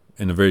say,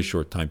 in a very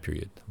short time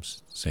period. I'm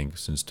saying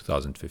since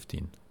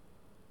 2015.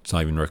 It's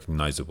not even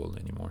recognizable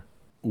anymore.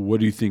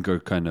 What do you think are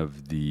kind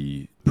of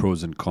the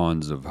pros and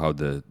cons of how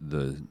the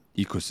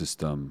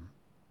ecosystem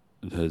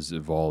has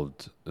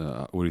evolved?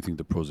 What do you think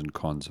the pros and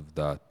cons of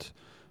that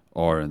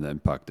are, and the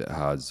impact it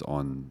has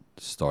on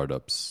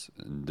startups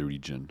in the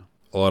region?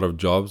 A lot of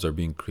jobs are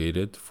being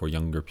created for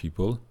younger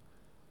people.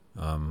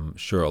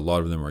 Sure, a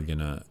lot of them are going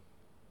to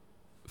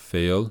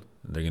fail.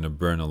 They're going to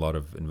burn a lot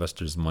of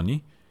investors'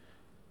 money.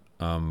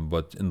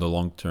 But in the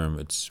long term,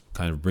 it's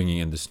kind of bringing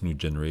in this new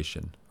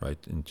generation, right,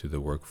 into the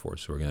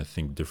workforce. We're going to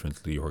think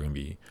differently. We're going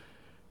to be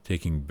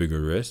taking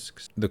bigger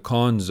risks. The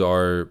cons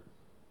are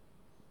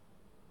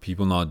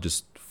people not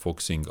just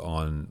focusing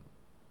on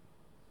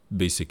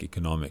basic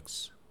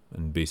economics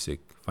and basic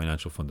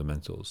financial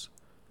fundamentals.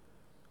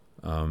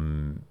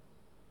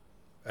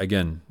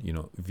 Again,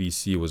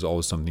 VC was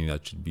always something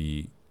that should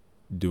be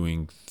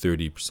doing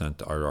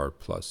 30% RR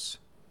plus.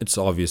 It's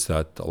obvious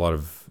that a lot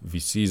of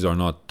VCs are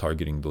not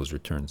targeting those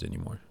returns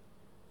anymore.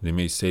 They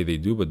may say they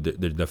do, but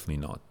they're definitely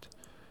not.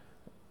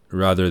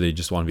 Rather, they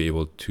just want to be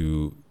able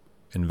to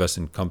invest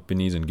in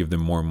companies and give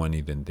them more money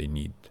than they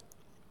need.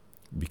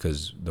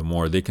 Because the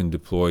more they can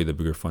deploy, the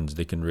bigger funds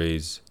they can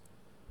raise.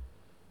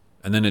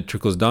 And then it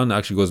trickles down,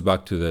 actually goes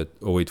back to the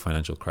 2008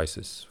 financial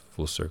crisis,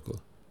 full circle.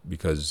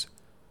 Because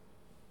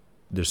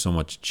there's so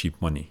much cheap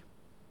money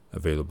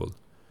available.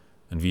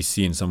 And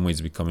VC in some ways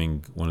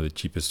becoming one of the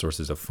cheapest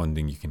sources of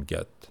funding you can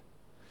get.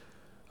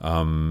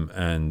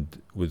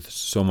 And with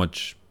so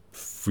much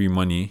free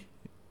money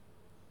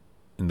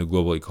in the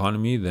global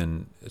economy,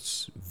 then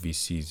it's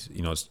VCs,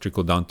 it's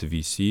trickled down to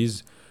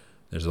VCs.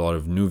 There's a lot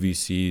of new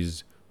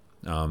VCs,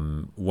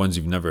 ones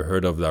you've never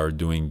heard of that are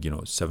doing,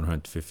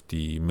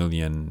 $750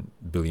 million,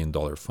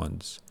 billion-dollar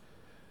funds.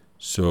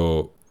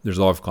 So there's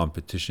a lot of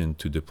competition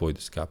to deploy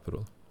this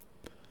capital.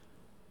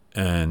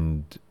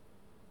 And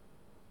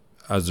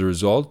as a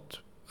result,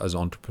 as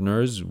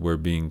entrepreneurs, we're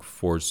being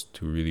forced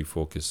to really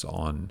focus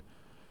on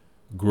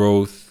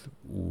growth.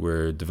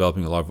 We're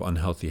developing a lot of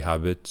unhealthy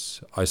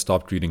habits. I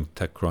stopped reading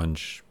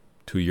TechCrunch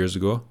 2 years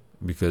ago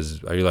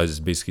because I realized it's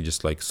basically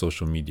just like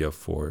social media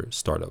for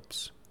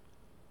startups.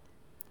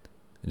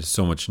 There's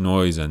so much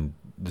noise, and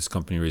this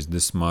company raised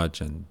this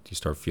much, and you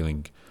start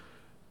feeling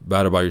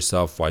bad about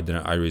yourself. Why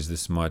didn't I raise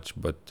this much?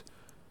 But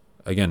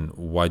again,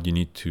 why do you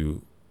need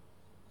to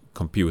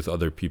compete with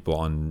other people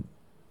on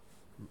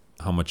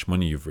how much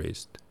money you've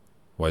raised?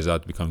 Why is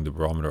that becoming the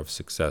barometer of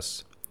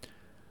success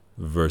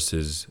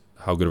versus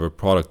how good of a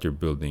product you're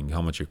building,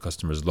 how much your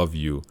customers love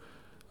you,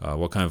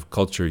 what kind of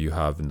culture you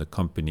have in the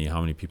company,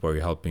 how many people are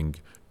you helping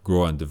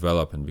grow and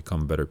develop and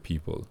become better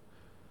people?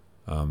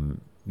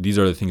 These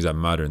are the things that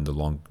matter in the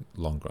long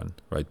run,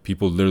 right?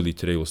 People literally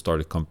today will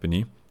start a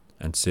company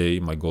and say,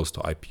 my goal is to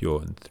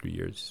IPO in 3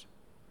 years.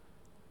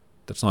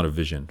 That's not a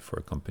vision for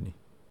a company.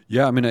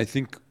 Yeah, I mean, I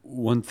think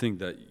one thing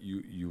that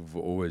you've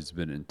always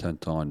been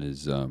intent on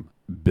is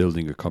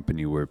building a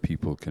company where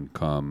people can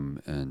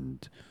come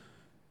and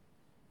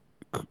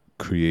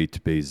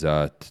create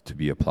Bayzat to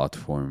be a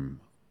platform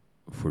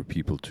for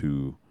people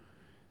to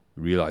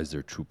realize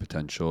their true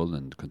potential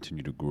and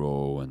continue to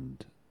grow.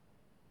 And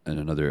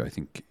another, I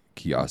think,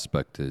 key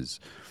aspect is,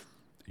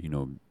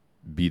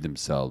 be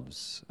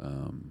themselves.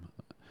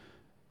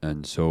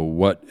 And so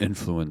what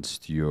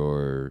influenced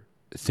your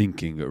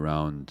thinking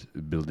around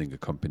building a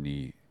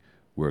company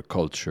where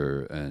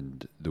culture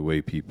and the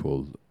way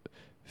people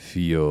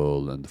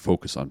feel and the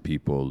focus on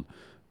people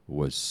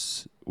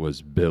was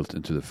built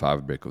into the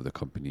fabric of the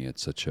company at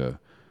such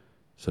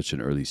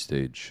an early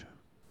stage.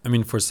 I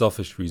mean, for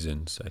selfish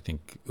reasons, I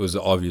think it was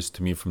obvious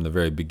to me from the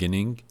very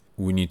beginning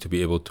we need to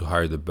be able to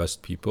hire the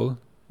best people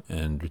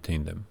and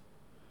retain them.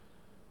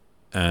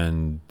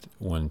 And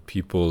when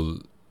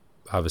people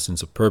have a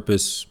sense of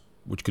purpose,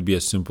 which could be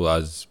as simple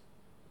as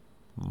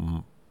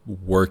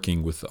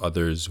working with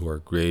others who are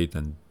great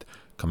and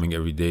coming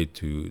every day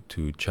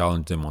to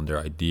challenge them on their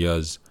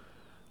ideas,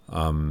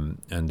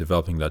 and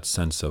developing that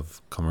sense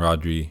of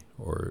camaraderie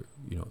or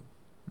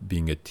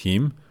being a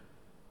team,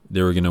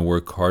 they were going to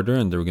work harder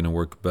and they were going to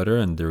work better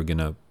and they were going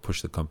to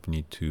push the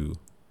company to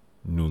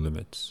new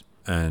limits.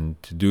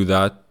 And to do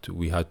that,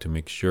 we had to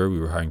make sure we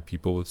were hiring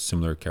people with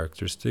similar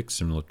characteristics,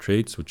 similar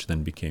traits, which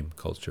then became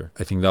culture.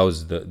 I think that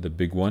was the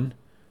big one.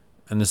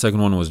 And the second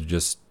one was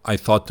just, I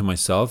thought to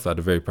myself at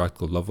a very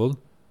practical level,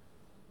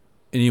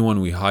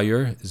 anyone we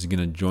hire is going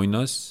to join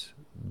us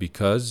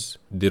because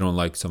they don't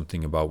like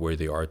something about where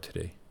they are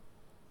today.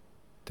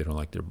 They don't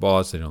like their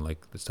boss, they don't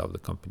like the style of the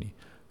company.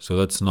 So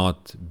let's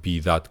not be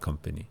that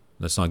company.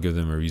 Let's not give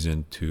them a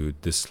reason to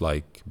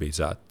dislike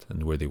Bayzat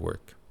and where they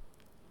work.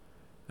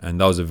 And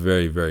that was a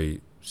very,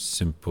 very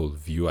simple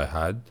view I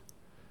had.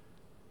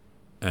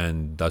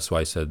 And that's why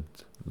I said,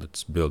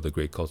 let's build a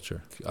great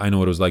culture. I know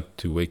what it was like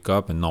to wake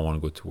up and not want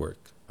to go to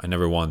work. I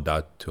never want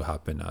that to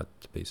happen at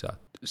Bayzat.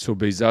 So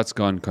Bayzat's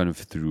gone kind of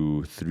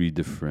through three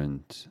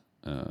different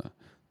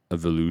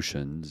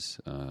evolutions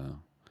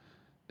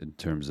in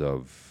terms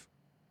of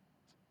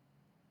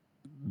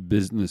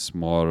business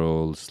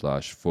model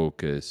 /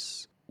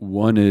 focus.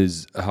 One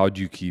is, how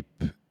do you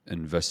keep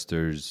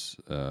investors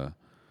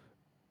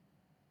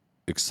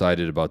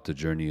excited about the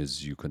journey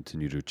as you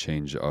continue to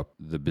change up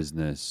the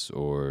business,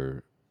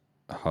 or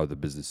how the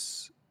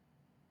business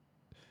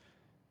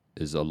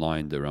is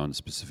aligned around a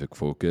specific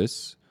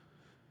focus?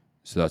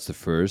 So that's the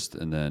first,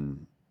 and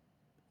then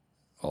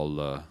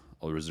I'll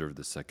reserve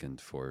the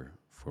second for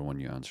when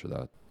you answer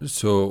that.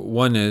 So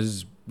one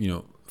is,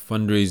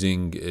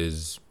 fundraising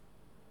is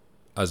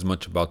as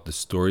much about the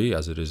story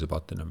as it is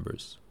about the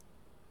numbers.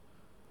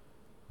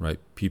 Right?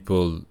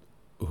 People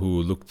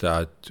who looked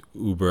at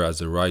Uber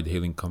as a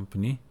ride-hailing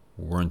company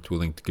weren't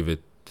willing to give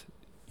it,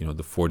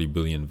 the 40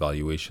 billion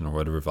valuation or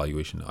whatever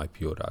valuation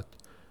IPO'd at.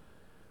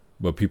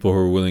 But people who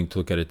were willing to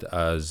look at it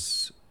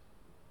as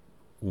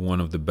one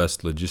of the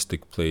best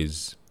logistics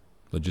plays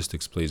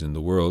in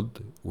the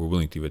world were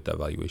willing to give it that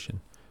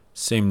valuation.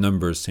 Same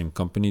numbers, same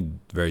company,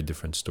 very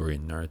different story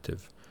and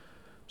narrative.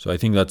 So I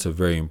think that's a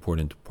very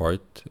important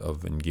part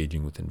of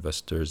engaging with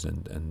investors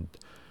and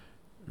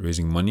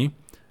raising money.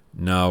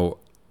 Now,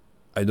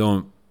 I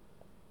don't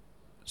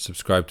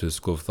subscribe to the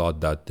school of thought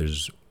that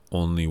there's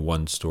only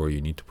one story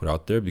you need to put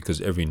out there,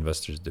 because every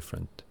investor is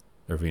different.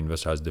 Every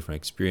investor has different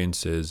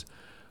experiences.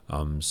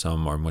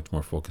 Some are much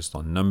more focused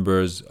on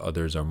numbers.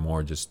 Others are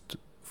more just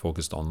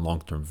focused on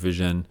long-term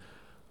vision.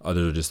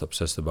 Others are just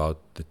obsessed about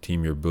the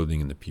team you're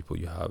building and the people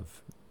you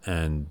have.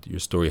 And your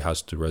story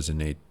has to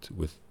resonate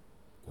with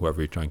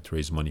whoever you're trying to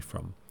raise money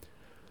from.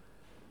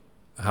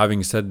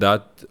 Having said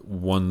that,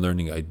 one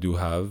learning I do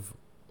have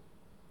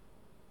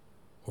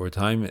over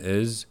time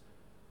is,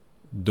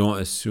 don't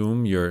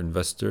assume your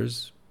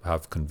investors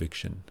have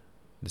conviction,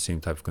 the same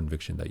type of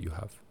conviction that you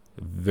have.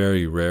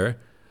 Very rare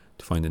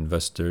to find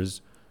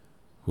investors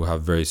who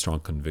have very strong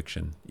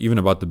conviction, even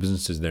about the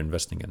businesses they're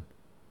investing in.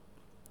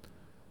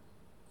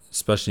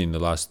 Especially in the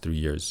last 3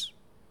 years,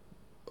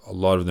 a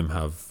lot of them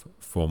have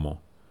FOMO,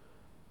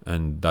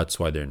 and that's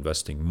why they're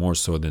investing, more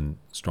so than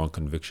strong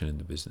conviction in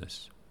the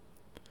business.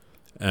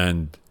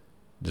 And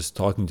just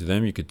talking to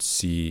them, you could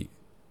see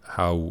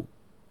how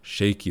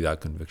shaky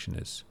that conviction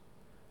is.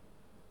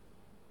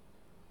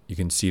 You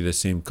can see the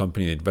same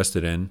company they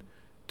invested in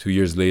 2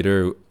 years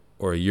later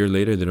or a year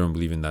later, they don't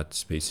believe in that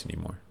space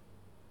anymore.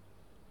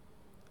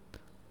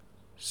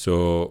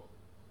 So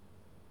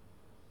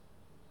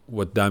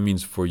what that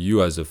means for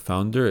you as a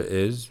founder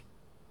is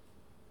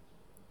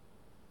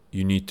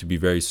you need to be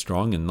very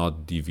strong and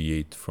not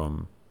deviate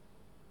from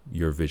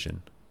your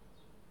vision.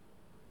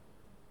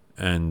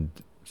 And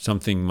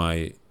something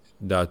my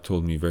dad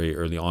told me very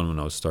early on when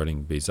I was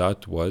starting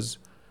Bayzat was,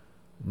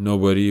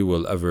 nobody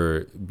will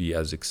ever be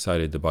as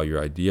excited about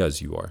your idea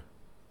as you are,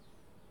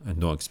 and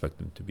don't expect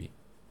them to be.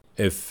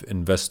 If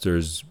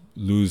investors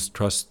lose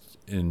trust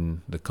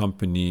in the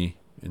company,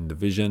 in the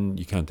vision,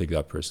 you can't take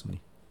that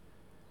personally.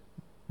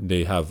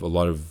 They have a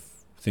lot of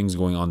things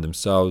going on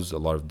themselves, a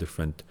lot of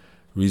different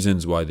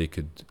reasons why they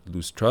could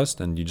lose trust,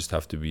 and you just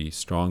have to be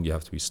strong, you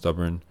have to be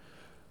stubborn,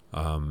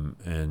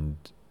 and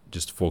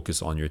just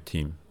focus on your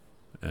team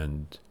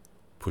and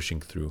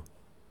pushing through.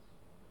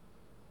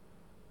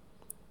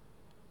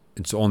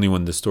 It's only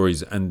when the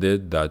story's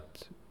ended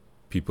that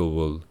people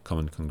will come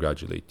and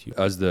congratulate you.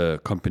 As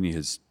the company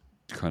has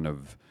kind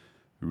of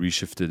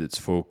reshifted its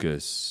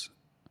focus,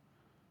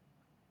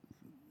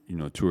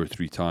 2 or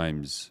 3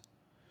 times,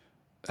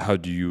 how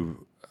do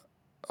you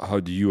how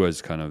do you,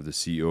 as kind of the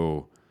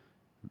CEO,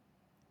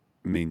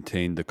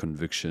 maintain the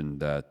conviction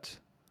that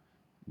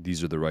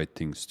these are the right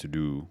things to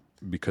do?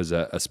 Because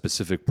at a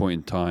specific point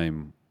in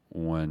time,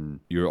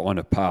 when you're on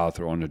a path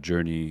or on a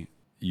journey,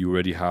 you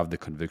already have the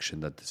conviction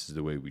that this is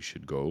the way we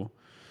should go,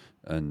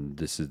 and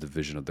this is the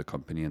vision of the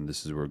company, and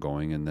this is where we're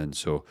going. And then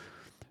so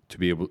to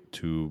be able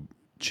to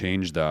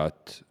change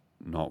that,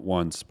 not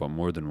once but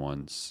more than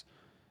once,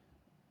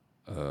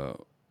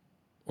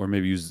 or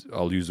maybe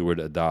I'll use the word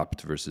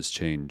adapt versus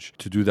change.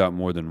 To do that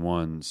more than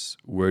once,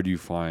 where do you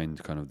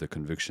find kind of the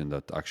conviction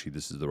that actually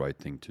this is the right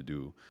thing to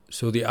do?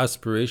 So the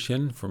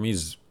aspiration for me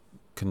is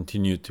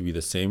continued to be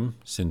the same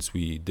since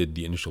we did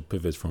the initial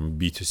pivot from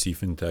B2C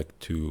fintech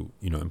to,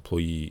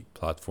 employee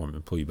platform,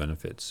 employee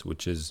benefits,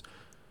 which is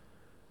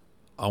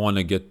I want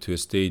to get to a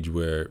stage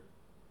where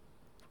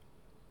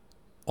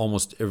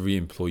almost every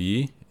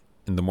employee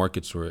in the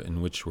markets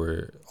in which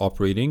we're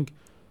operating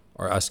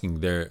are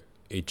asking their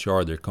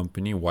HR, their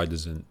company, why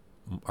doesn't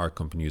our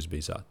company use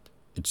Bayzat?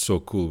 It's so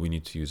cool, we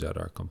need to use that at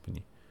our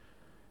company.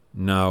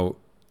 Now,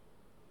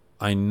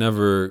 I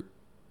never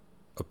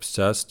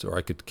obsessed, or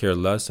I could care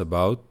less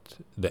about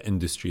the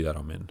industry that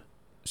I'm in.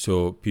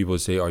 So people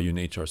say, are you in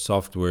HR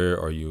software?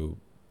 Are you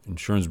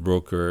insurance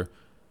broker?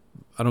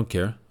 I don't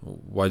care.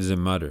 Why does it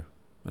matter?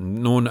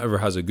 And no one ever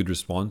has a good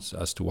response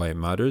as to why it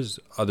matters,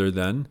 other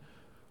than,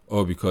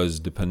 because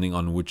depending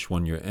on which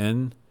one you're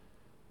in,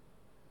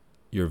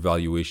 your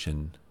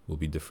valuation will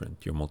be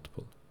different, your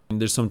multiple.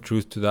 And there's some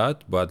truth to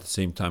that, but at the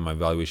same time, my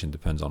valuation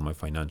depends on my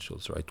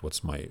financials, right?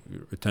 What's my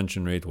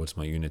retention rate? What's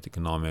my unit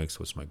economics?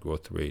 What's my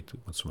growth rate?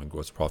 What's my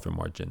gross profit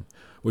margin?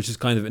 Which is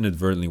kind of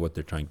inadvertently what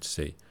they're trying to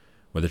say.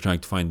 But they're trying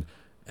to find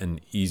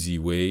an easy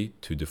way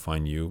to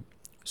define you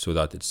so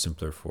that it's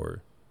simpler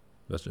for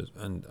investors.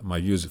 And my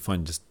view is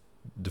just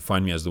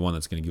define me as the one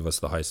that's going to give us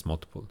the highest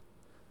multiple.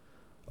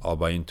 I'll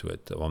buy into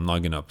it. I'm not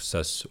going to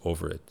obsess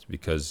over it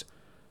because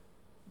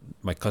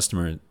my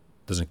customer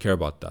doesn't care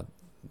about that.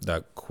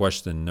 That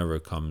question never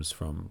comes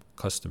from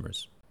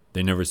customers.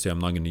 They never say, I'm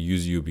not going to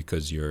use you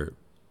because you're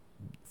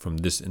from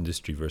this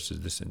industry versus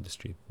this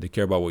industry. They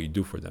care about what you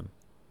do for them,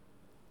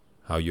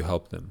 how you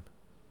help them,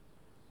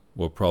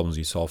 what problems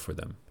you solve for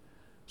them.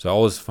 So I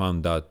always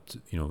found that,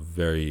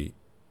 very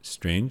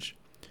strange.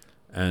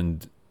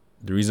 And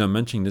the reason I'm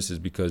mentioning this is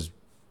because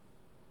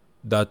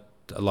that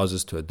allows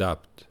us to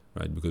adapt,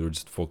 right? Because we're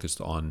just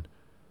focused on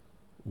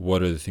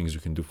what are the things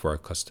we can do for our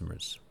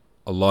customers.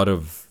 A lot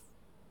of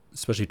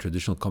especially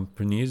traditional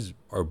companies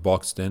are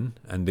boxed in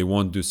and they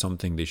won't do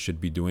something they should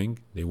be doing.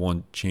 They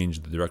won't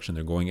change the direction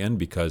they're going in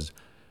because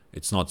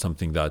it's not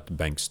something that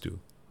banks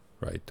do,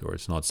 right? Or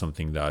it's not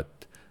something that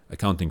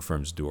accounting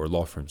firms do or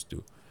law firms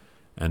do.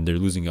 And they're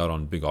losing out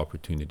on big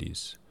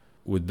opportunities.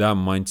 With that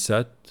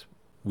mindset,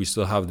 we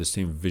still have the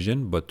same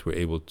vision, but we're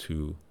able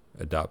to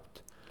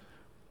adapt.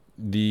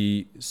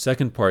 The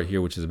second part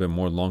here, which is a bit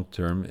more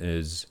long-term,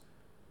 is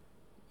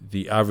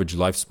the average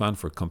lifespan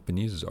for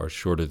companies are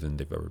shorter than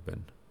they've ever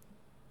been.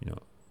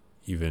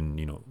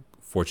 Even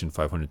Fortune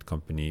 500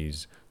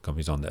 companies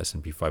on the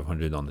S&P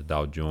 500, on the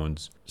Dow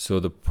Jones. So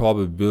the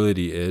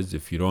probability is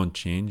if you don't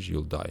change,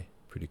 you'll die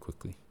pretty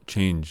quickly.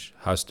 Change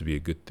has to be a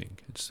good thing.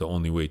 It's the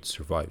only way to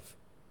survive.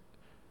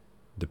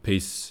 The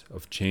pace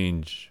of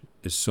change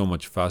is so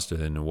much faster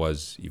than it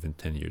was even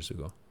 10 years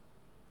ago.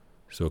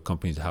 So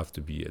companies have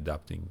to be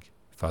adapting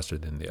faster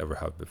than they ever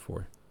have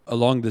before.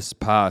 Along this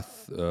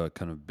path,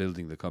 kind of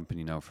building the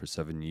company now for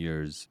 7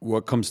 years,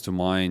 what comes to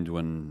mind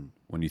when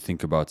you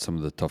think about some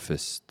of the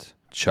toughest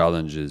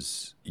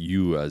challenges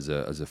you as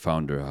a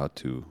founder had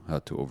to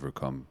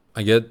overcome?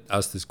 I get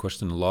asked this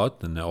question a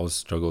lot and I always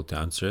struggle to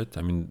answer it.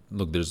 I mean,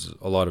 look, there's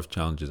a lot of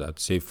challenges. I'd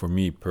say for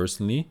me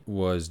personally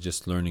was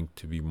just learning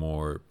to be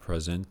more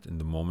present in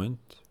the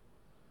moment,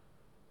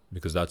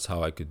 because that's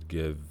how I could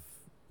give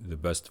the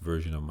best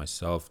version of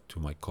myself to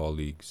my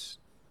colleagues,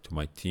 to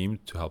my team,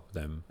 to help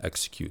them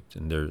execute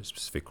in their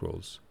specific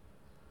roles.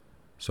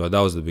 So that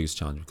was the biggest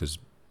challenge, because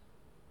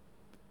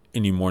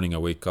any morning I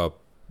wake up,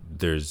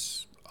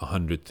 there's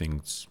 100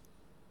 things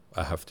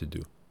I have to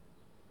do.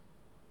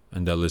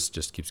 And that list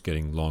just keeps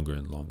getting longer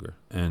and longer.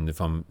 And if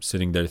I'm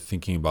sitting there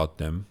thinking about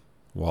them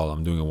while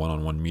I'm doing a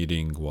one-on-one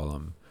meeting, while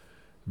I'm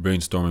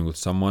brainstorming with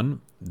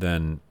someone,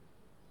 then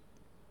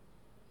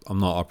I'm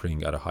not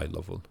operating at a high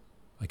level.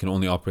 I can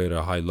only operate at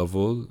a high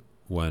level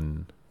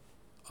when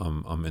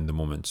I'm in the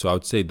moment. So I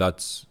would say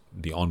that's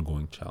the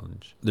ongoing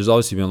challenge. There's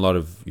obviously been a lot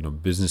of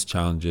business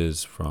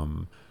challenges,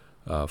 from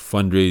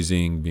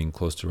fundraising, being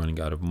close to running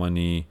out of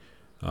money,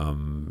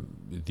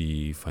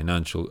 the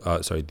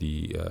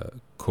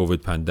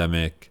COVID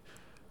pandemic,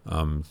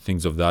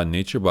 things of that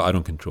nature. But I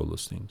don't control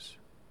those things.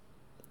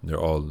 They're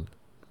all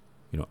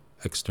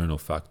external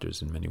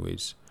factors in many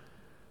ways.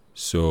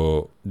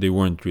 So they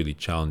weren't really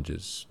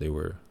challenges; they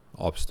were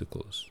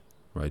obstacles.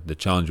 Right. The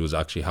challenge was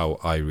actually how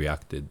I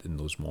reacted in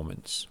those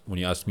moments. When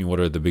you ask me what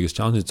are the biggest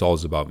challenges, it's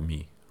always about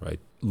me,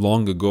 right?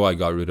 Long ago, I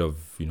got rid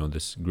of,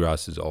 this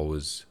grass is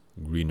always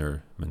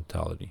greener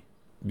mentality.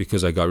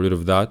 Because I got rid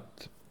of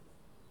that,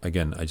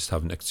 again, I just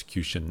have an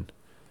execution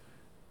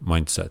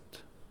mindset.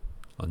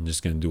 I'm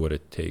just going to do what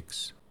it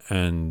takes.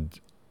 And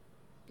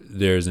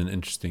there's an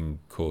interesting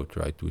quote,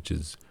 right, which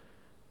is,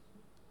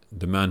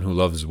 the man who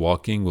loves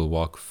walking will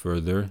walk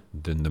further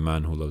than the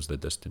man who loves the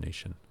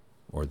destination,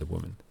 or the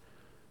woman.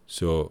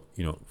 So,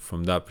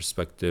 from that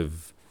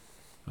perspective,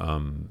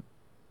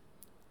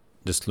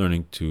 just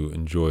learning to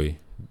enjoy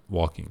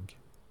walking.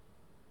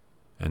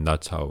 And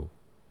that's how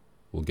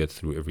we'll get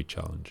through every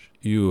challenge.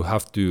 You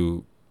have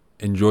to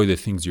enjoy the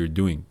things you're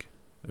doing.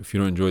 If you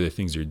don't enjoy the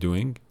things you're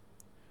doing,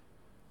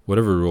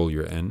 whatever role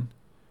you're in,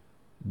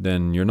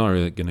 then you're not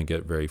really going to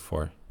get very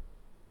far.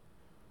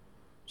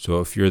 So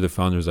if you're the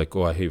founder who's like,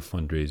 oh, I hate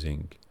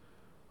fundraising,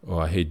 oh,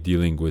 I hate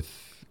dealing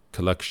with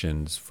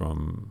collections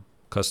from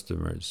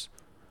customers,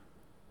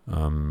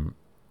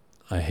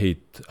 I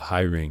hate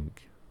hiring,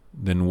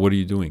 then what are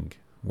you doing?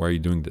 Why are you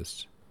doing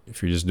this?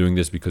 If you're just doing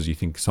this because you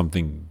think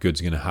something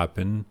good's going to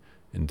happen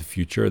in the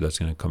future that's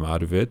going to come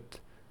out of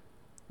it,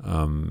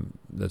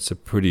 that's a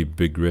pretty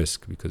big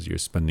risk, because you're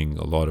spending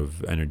a lot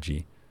of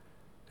energy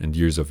and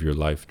years of your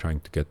life trying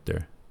to get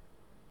there.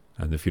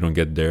 And if you don't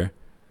get there,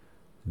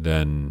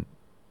 then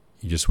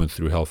you just went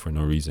through hell for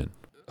no reason.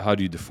 How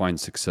do you define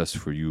success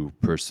for you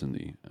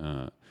personally?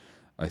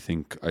 I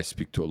think I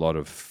speak to a lot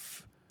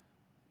of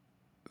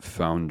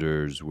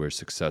founders where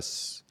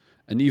success,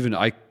 and even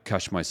I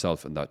catch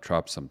myself in that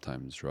trap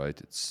sometimes, right?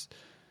 It's,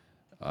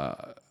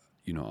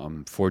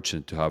 I'm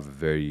fortunate to have a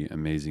very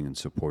amazing and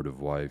supportive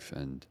wife,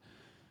 and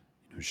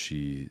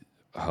she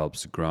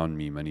helps ground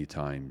me many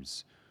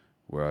times,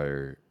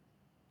 where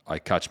I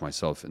catch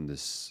myself in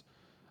this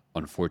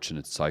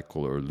unfortunate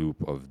cycle or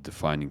loop of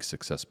defining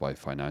success by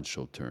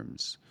financial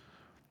terms,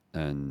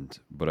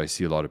 but I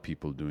see a lot of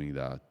people doing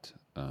that,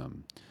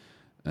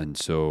 and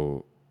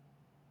so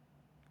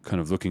kind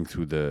of looking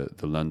through the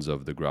lens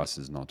of the grass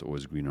is not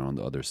always greener on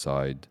the other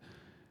side.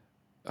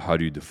 How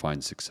do you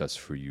define success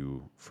for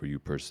you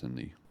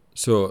personally?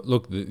 So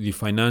look, the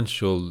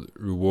financial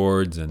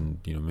rewards and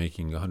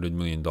making $100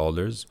 million,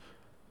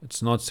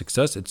 it's not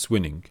success, it's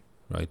winning,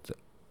 right?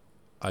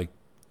 I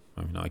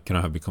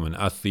cannot have become an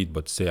athlete,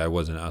 but say I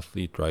was an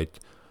athlete, right?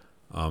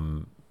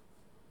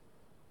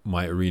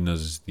 My arena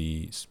is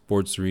the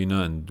sports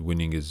arena, and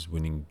winning is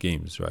winning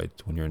games, right?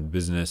 When you're in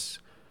business,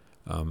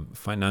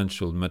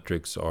 financial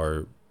metrics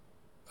are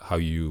how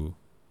you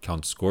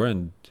count score,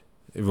 and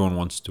everyone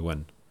wants to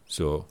win.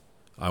 So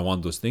I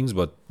want those things,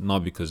 but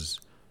not because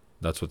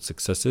that's what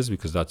success is,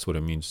 because that's what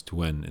it means to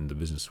win in the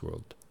business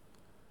world.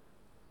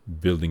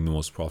 Building the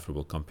most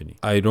profitable company.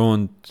 I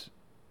don't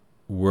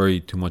worry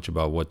too much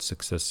about what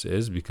success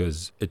is,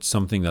 because it's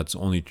something that's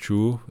only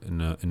true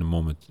in a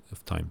moment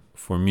of time.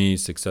 For me,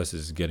 success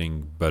is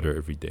getting better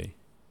every day.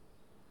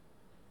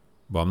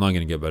 But I'm not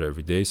going to get better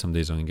every day. Some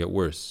days I'm going to get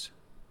worse.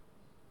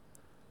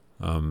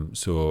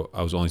 So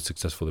I was only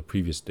successful the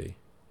previous day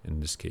in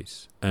this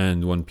case.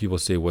 And when people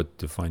say what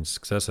defines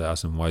success, I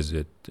ask them, why is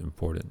it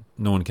important?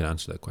 No one can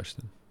answer that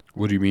question.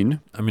 What do you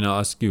mean? I'll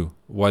ask you,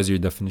 why is your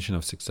definition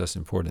of success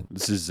important?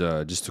 This is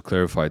just to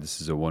clarify.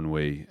 This is a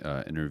one-way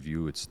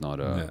interview. It's not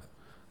a. Yeah.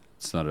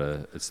 It's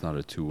not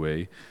a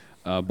two-way.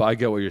 But I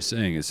get what you're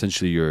saying.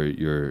 Essentially,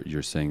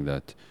 you're saying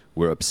that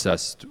we're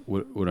obsessed.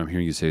 What I'm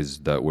hearing you say is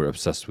that we're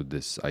obsessed with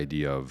this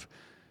idea of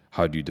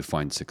how do you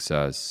define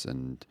success,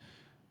 and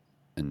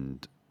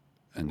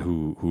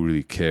who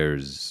really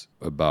cares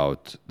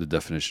about the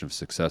definition of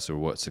success or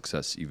what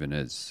success even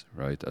is,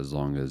 right? As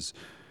long as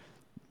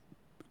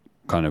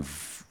kind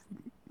of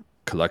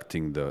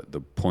collecting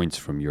the points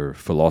from your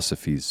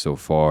philosophies so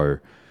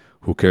far,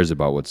 who cares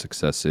about what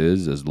success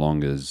is as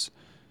long as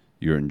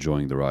you're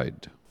enjoying the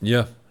ride?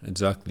 Yeah,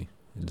 exactly.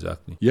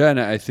 Yeah, and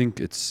I think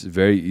it's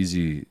very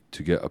easy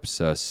to get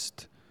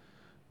obsessed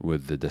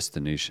with the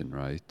destination,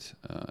 right?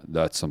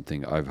 That's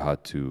something I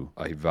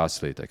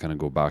vacillate. I kind of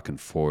go back and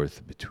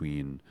forth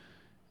between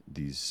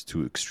these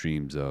two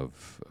extremes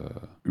of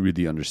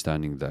really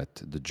understanding that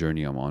the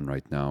journey I'm on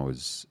right now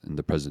is, in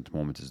the present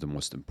moment, is the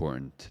most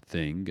important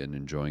thing, and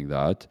enjoying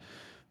that,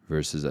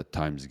 versus at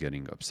times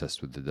getting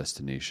obsessed with the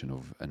destination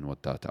and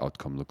what that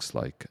outcome looks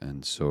like.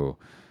 And so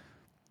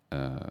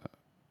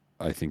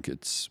I think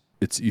it's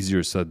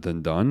easier said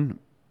than done,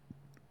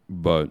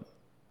 but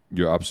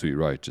you're absolutely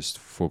right. Just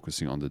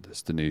focusing on the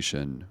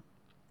destination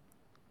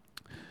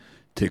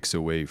takes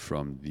away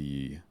from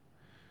the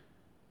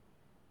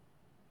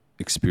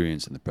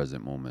experience in the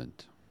present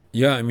moment.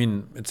 Yeah,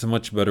 it's a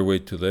much better way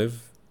to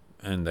live.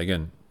 And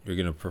again, you're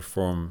going to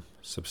perform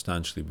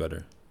substantially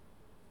better.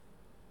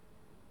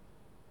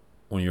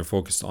 When you're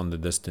focused on the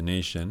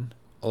destination,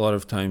 a lot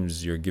of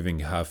times you're giving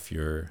half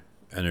your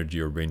energy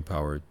or brain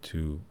power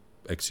to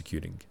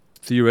executing.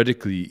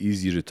 Theoretically,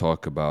 easy to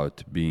talk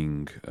about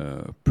being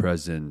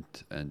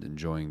present and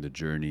enjoying the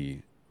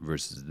journey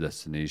versus the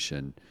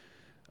destination,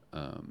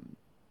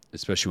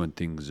 especially when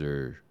things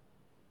are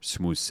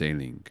smooth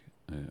sailing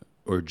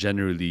or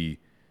generally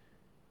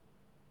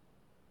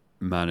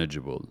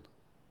manageable.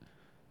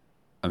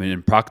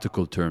 In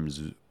practical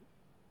terms,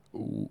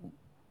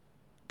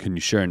 can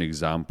you share an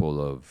example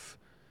of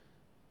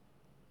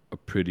a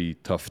pretty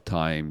tough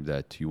time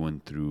that you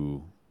went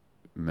through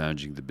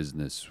managing the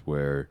business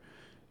where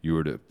you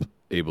were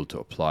able to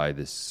apply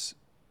this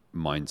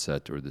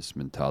mindset or this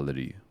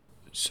mentality?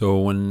 So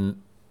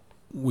when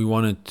we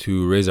wanted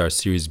to raise our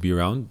Series B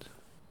round,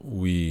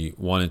 we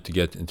wanted to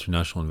get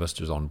international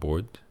investors on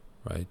board,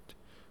 right?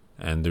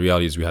 And the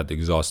reality is we had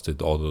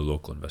exhausted all the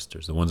local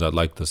investors. The ones that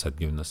liked us had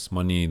given us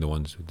money. The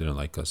ones who didn't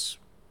like us,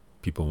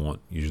 people won't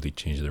usually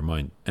change their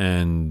mind.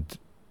 And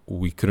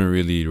we couldn't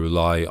really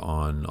rely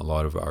on a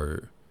lot of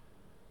our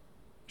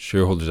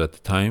shareholders at the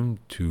time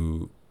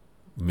to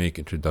make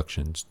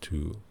introductions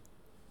to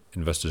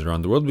investors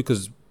around the world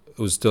because it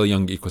was still a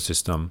young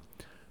ecosystem.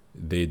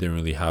 They didn't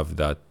really have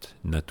that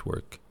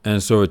network.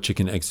 And so a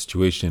chicken egg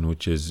situation,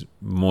 which is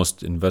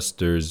most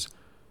investors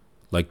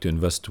like to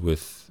invest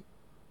with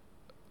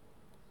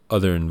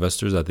other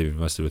investors that they've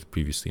invested with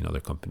previously in other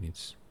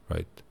companies,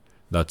 right?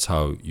 That's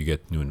how you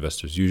get new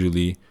investors.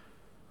 Usually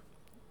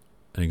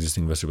an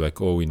existing investor will be like,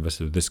 oh, we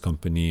invested with this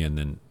company, and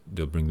then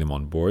they'll bring them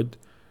on board.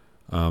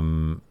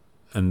 And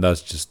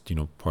that's just,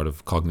 part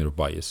of cognitive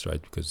bias,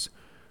 right? Because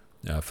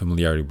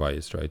familiarity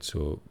bias, right?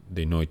 So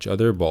they know each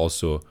other, but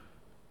also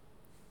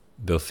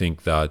they'll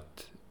think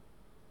that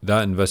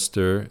that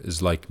investor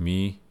is like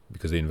me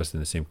because they invest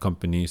in the same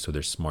company, so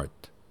they're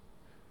smart.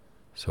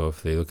 So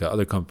if they look at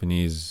other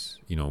companies,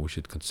 we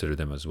should consider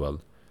them as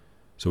well.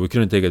 So we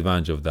couldn't take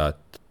advantage of that.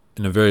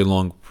 In a very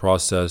long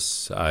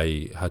process,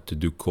 I had to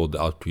do cold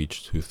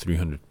outreach to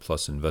 300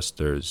 plus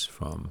investors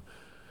from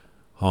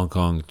Hong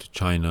Kong to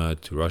China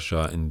to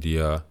Russia,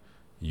 India,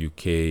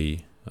 UK,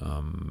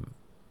 and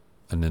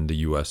then the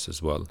US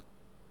as well.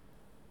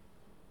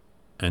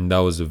 And that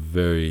was a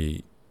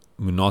very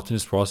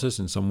monotonous process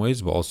in some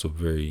ways, but also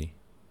very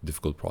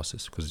difficult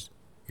process because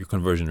your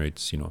conversion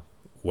rate's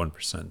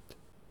 1%.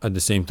 At the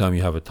same time,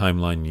 you have a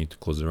timeline, you need to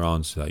close the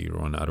round so that you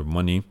run out of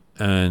money.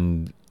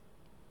 And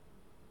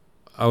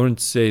I wouldn't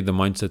say the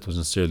mindset was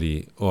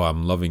necessarily, oh,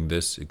 I'm loving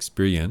this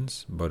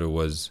experience, but it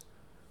was,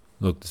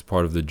 look, this is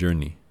part of the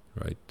journey,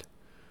 right?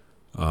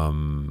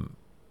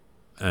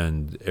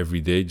 And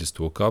every day just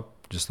woke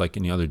up just like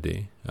any other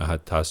day. I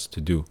had tasks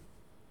to do.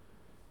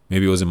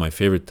 Maybe it wasn't my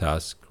favorite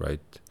task,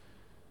 right?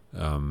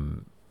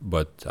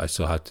 But I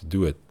still had to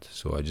do it,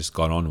 so I just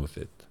got on with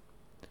it.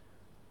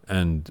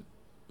 And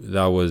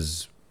that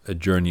was a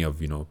journey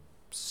of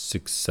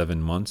 6-7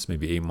 months,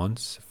 maybe 8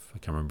 months, if I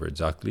can't remember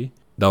exactly.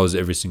 That was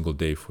every single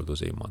day for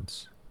those 8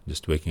 months,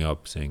 just waking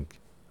up saying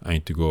I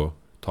need to go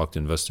talk to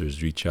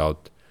investors, reach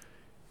out,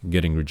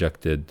 getting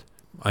rejected.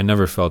 I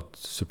never felt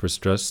super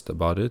stressed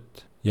about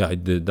it. Yeah, I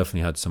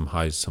definitely had some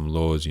highs, some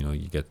lows.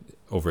 You get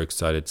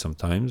overexcited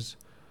sometimes,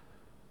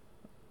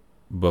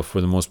 but for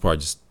the most part,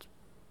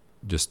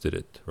 just did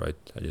it, right?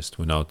 I just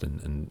went out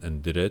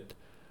and did it.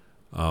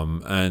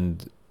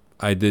 And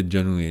I did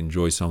generally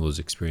enjoy some of those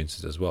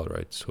experiences as well,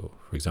 right? So,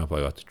 for example,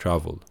 I got to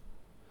travel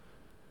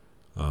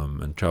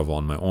and travel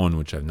on my own,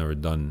 which I've never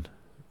done,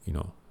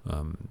 in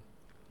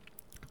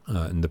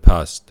the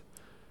past.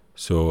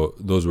 So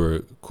those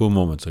were cool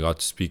moments. I got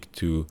to speak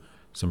to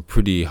some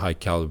pretty high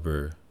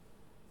caliber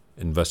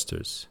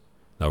investors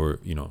that were,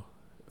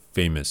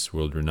 famous,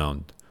 world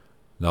renowned.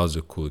 That was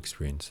a cool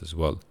experience as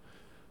well.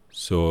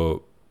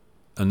 So,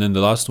 and then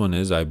the last one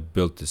is I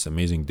built this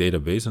amazing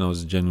database, and I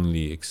was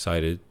genuinely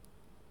excited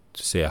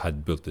to say I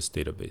had built this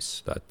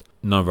database that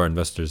none of our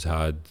investors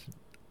had.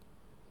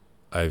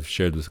 I've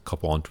shared with a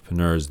couple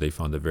entrepreneurs. They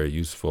found it very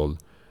useful.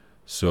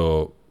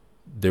 So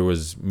there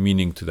was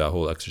meaning to that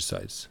whole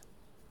exercise.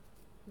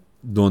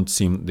 They don't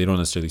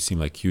necessarily seem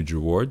like huge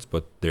rewards,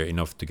 but they're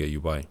enough to get you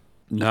by.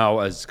 Now,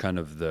 as kind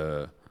of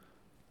the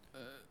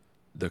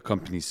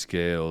company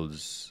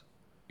scales,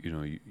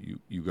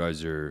 you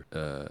guys are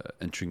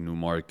entering new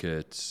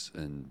markets,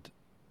 and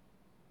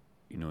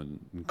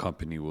the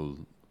company will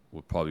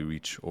probably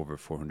reach over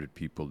 400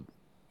 people,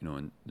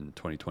 in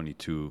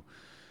 2022.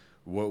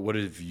 What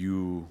have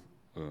you,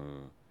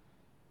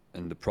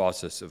 in the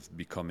process of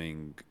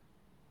becoming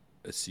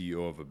a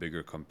CEO of a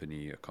bigger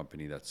company, a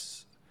company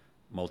that's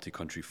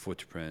multi-country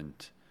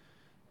footprint,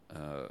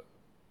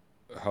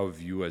 how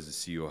have you as a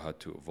CEO had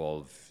to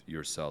evolve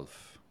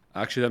yourself?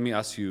 Actually, let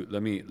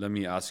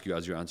me ask you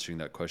as you're answering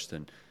that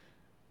question,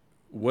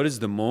 what is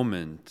the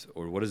moment,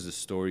 or what is the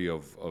story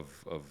of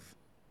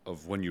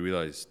when you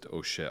realized,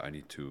 oh shit, I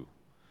need to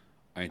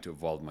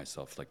evolve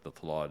myself, like the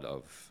Talal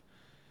of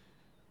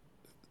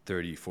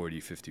 30,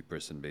 40, 50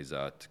 person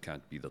Bayzat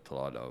can't be the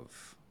Talal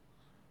of,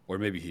 or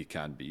maybe he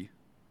can be.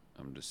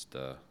 I'm just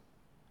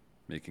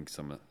making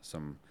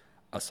some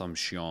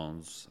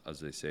assumptions, as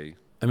they say.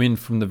 I mean,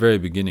 from the very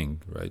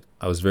beginning, right?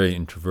 I was very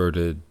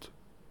introverted.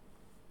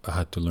 I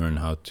had to learn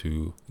how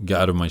to get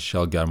out of my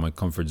shell, get out of my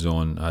comfort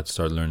zone. I had to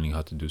start learning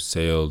how to do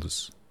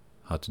sales,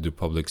 how to do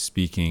public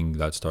speaking.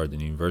 That started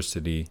in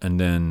university. And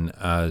then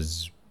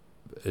as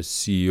a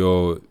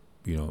CEO,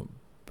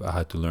 I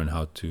had to learn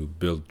how to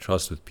build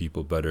trust with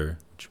people better,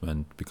 which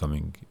meant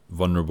becoming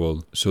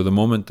vulnerable. So the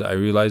moment I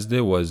realized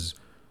it was,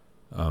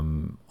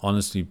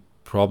 honestly,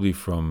 probably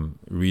from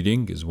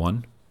reading is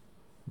one,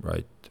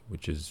 right?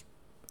 Which is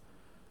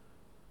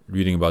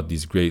reading about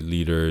these great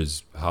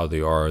leaders, how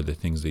they are, the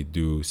things they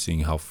do,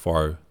 seeing how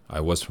far I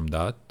was from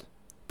that,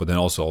 but then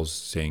also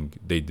saying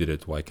they did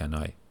it, why can't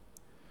I?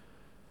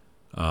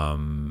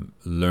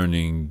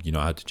 Learning,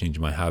 I had to change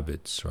my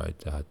habits, right?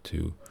 I had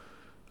to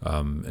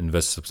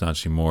invest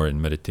substantially more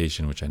in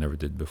meditation, which I never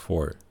did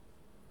before.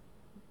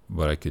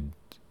 But I could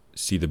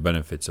see the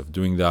benefits of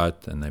doing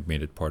that, and I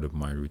made it part of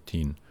my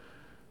routine.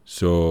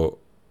 So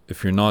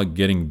if you're not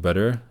getting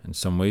better, in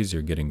some ways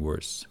you're getting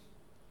worse.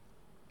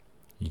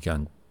 You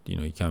can't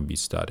be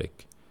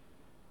static.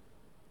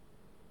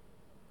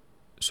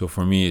 So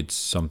for me, it's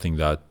something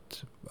that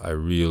I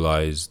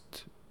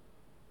realized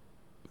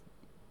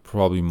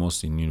probably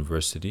mostly in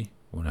university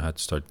when I had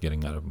to start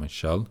getting out of my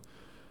shell,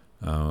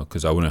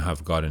 because I wouldn't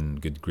have gotten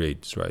good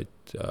grades, right?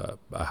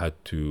 I had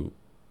to.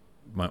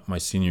 My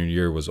senior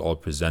year was all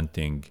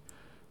presenting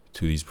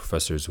to these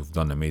professors who've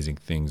done amazing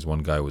things.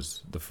 One guy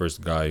was the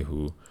first guy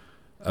who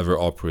ever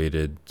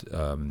operated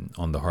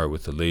on the heart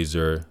with a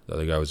laser. The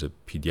other guy was a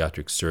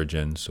pediatric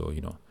surgeon, so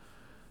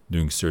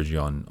doing surgery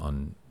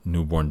on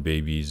newborn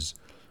babies.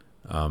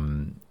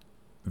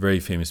 Very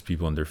famous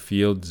people in their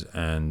fields,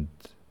 and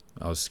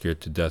I was scared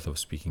to death of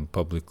speaking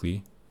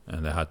publicly,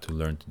 and I had to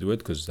learn to do it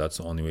because that's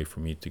the only way for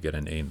me to get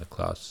an A in the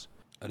class.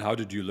 And how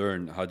did you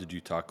learn? How did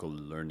you tackle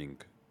learning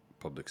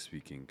public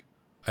speaking?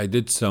 I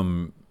did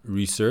some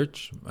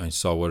research. I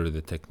saw what are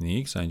the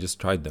techniques, and I just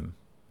tried them.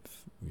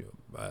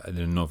 I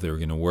didn't know if they were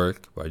going to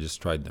work, but I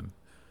just tried them.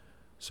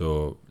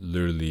 So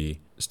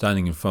literally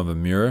standing in front of a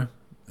mirror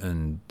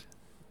and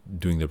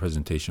doing the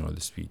presentation or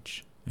the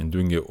speech and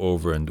doing it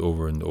over and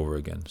over and over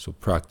again. So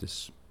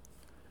practice.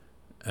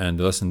 And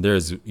the lesson there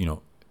is,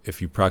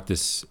 if you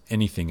practice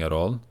anything at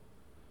all,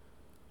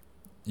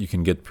 you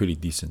can get pretty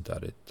decent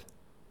at it.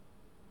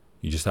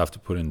 You just have to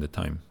put in the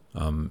time.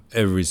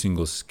 Every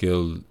single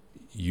skill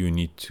you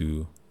need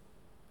to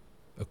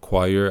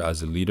acquire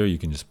as a leader, you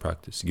can just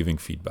practice giving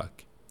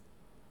feedback.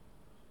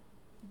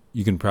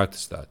 You can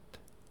practice that.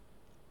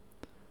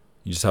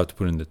 You just have to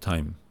put in the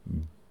time.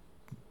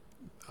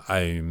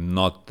 I'm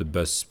not the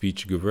best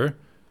speech giver,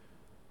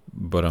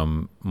 but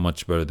I'm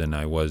much better than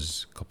I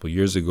was a couple of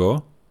years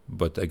ago.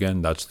 But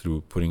again, that's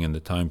through putting in the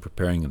time,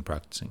 preparing and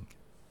practicing.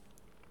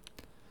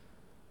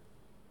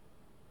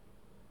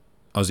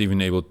 I was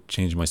even able to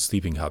change my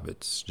sleeping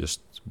habits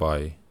just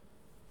by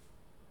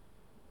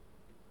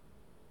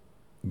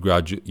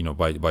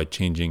by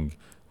changing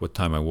what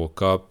time I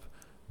woke up,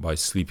 by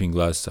sleeping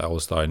less. I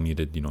always thought I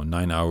needed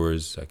 9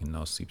 hours. I can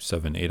now sleep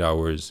 7-8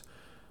 hours.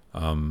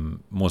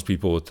 Most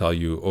people will tell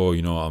you,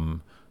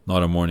 I'm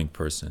not a morning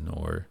person,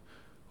 or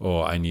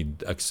I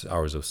need X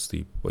hours of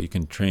sleep. Well, you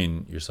can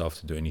train yourself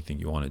to do anything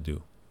you want to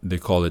do. They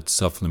call it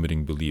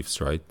self-limiting beliefs,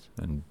 right?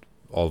 And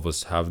all of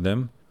us have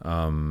them.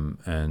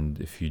 And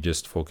if you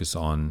just focus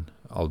on,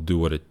 I'll do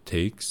what it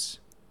takes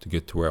to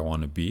get to where I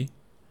want to be,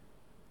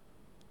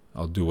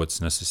 I'll do what's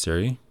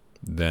necessary,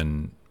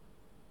 then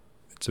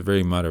it's a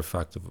very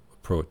matter-of-fact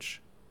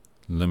approach.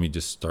 Let me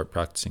just start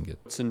practicing it.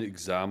 What's an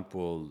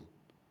example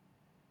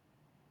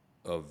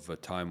of a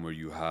time where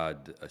you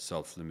had a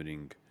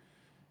self-limiting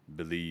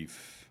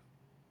belief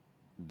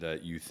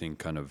that you think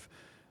kind of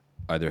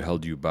either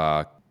held you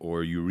back,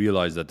 or you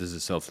realize that this is a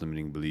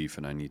self-limiting belief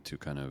and I need to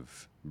kind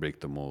of break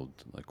the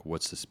mold? Like,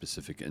 what's the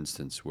specific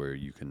instance where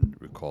you can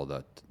recall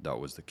that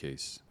was the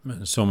case?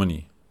 Man, so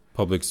many.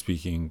 Public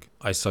speaking.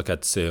 I suck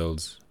at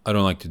sales. I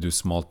don't like to do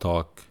small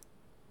talk.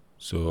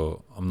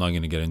 So I'm not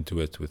going to get into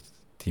it with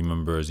team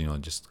members,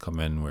 just come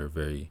in. We're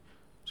very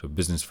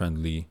business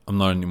friendly. I'm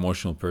not an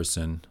emotional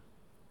person.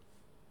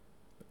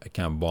 I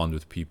can't bond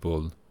with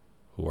people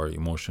who are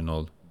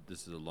emotional.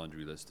 This is a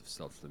laundry list of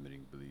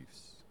self-limiting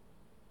beliefs.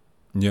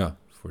 Yeah,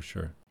 for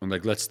sure. And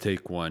let's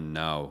take one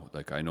now.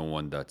 I know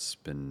one that's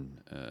been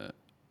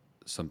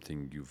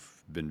something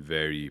you've been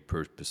very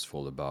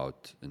purposeful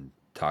about in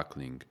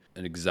tackling.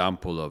 An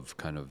example of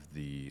kind of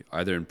the,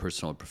 either in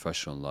personal or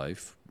professional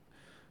life,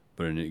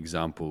 but an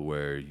example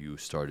where you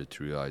started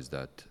to realize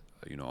that,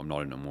 I'm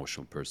not an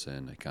emotional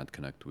person. I can't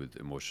connect with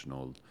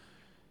emotional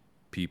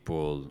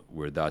people,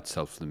 where that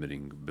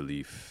self-limiting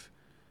belief,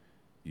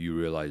 you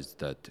realized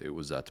that it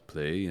was at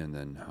play, and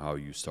then how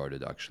you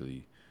started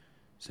actually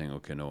saying,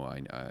 okay, no,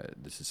 I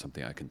this is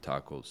something I can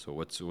tackle. So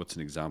what's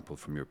an example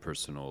from your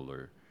personal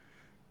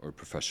or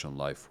professional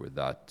life where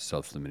that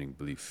self-limiting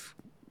belief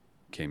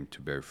came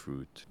to bear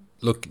fruit?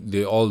 Look,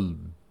 they all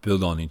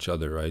build on each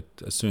other, right?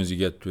 As soon as you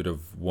get rid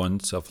of one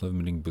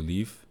self-limiting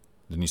belief,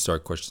 then you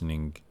start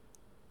questioning,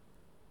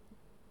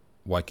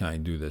 why can't I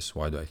do this?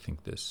 Why do I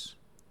think this?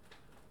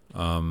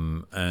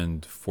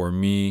 And for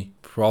me,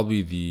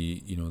 probably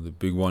the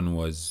big one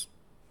was,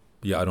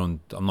 I'm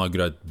not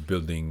good at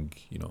building,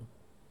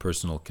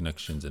 personal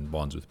connections and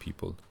bonds with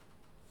people.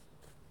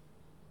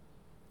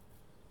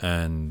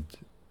 And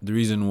the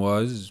reason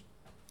was,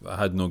 I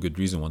had no good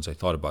reason once I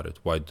thought about it.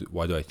 Why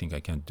do I think I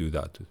can't do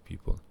that with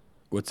people?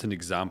 What's an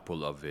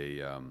example of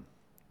a,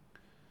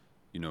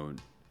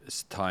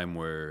 this time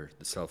where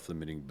the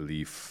self-limiting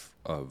belief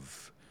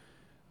of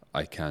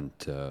I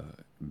can't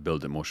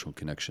build emotional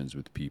connections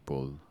with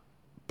people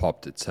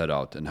popped its head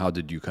out, and how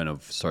did you kind of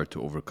start to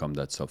overcome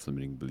that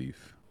self-limiting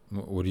belief?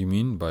 What do you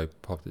mean by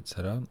popped its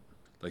head out?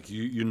 Like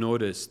you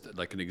noticed,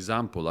 like an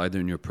example, either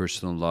in your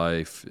personal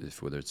life,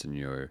 if whether it's in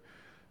your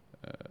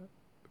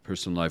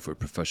personal life or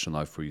professional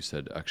life, where you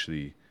said,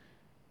 actually,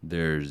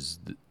 there's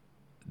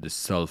this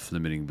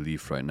self-limiting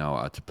belief right now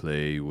at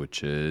play, which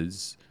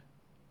is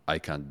I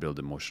can't build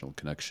emotional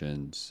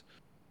connections,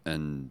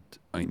 and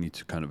I need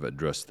to kind of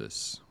address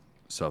this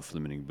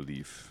self-limiting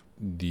belief.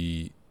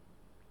 The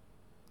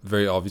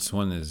very obvious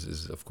one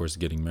is of course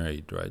getting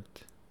married, right?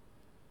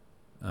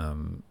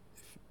 Um,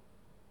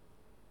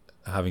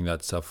 Having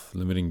that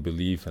self-limiting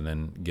belief and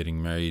then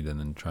getting married and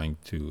then trying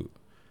to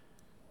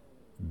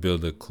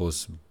build a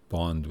close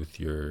bond with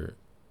your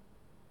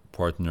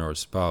partner or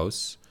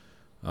spouse,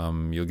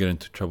 you'll get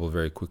into trouble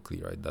very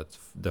quickly, right? That's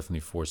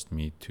definitely forced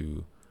me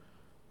to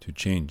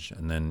change.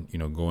 And then,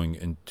 going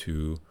into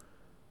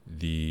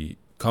the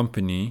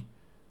company,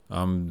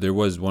 there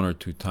was one or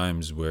two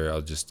times where I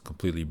was just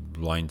completely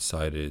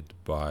blindsided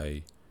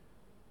by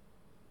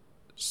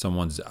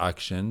someone's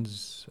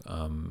actions,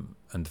 and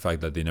the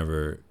fact that they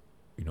never,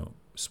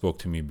 spoke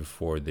to me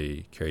before they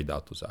carried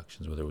out those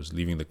actions, whether it was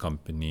leaving the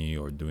company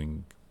or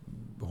doing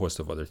a host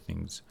of other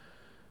things.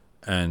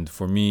 And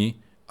for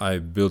me, I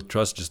build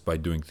trust just by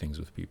doing things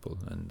with people,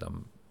 and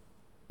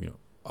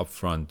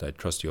upfront. I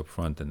trust you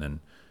upfront, and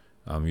then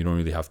you don't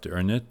really have to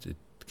earn it. It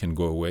can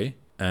go away.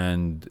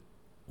 And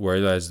where I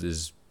realized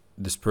is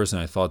this person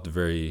I thought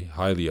very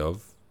highly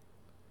of,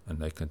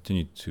 and I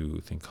continue to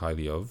think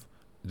highly of,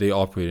 they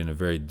operate in a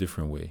very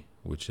different way,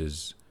 which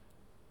is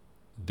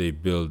they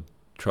build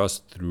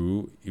trust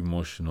through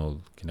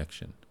emotional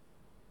connection.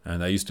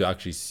 And I used to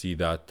actually see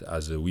that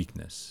as a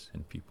weakness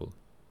in people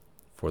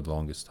for the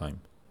longest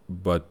time.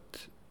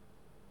 But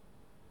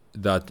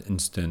that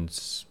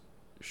instance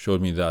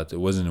showed me that it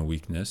wasn't a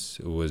weakness.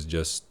 It was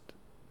just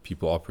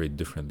people operate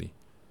differently.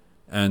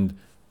 And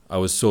I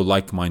was so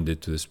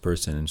like-minded to this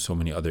person in so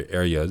many other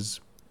areas.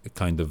 It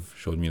kind of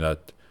showed me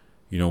that,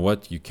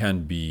 you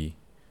can be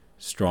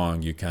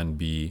strong, you can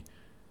be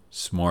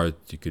smart,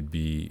 you could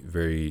be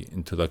very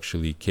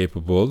intellectually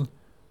capable,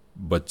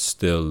 but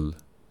still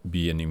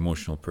be an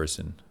emotional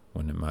person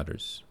when it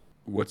matters.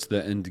 What's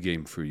the end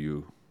game for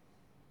you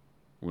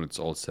when it's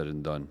all said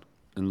and done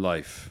in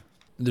life?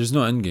 There's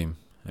no end game.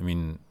 I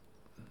mean,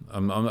 I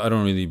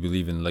don't really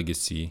believe in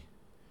legacy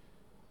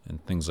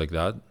and things like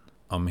that.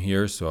 I'm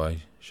here, so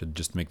I should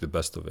just make the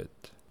best of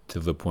it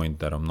till the point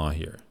that I'm not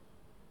here.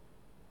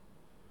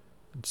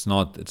 It's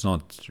not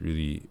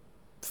really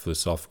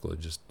philosophical,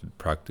 it's just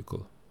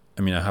practical.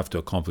 I mean, I have to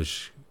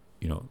accomplish,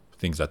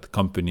 things at the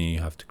company.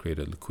 I have to create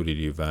a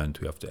liquidity event.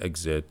 We have to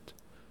exit.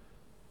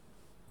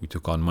 We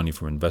took on money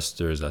from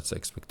investors. That's the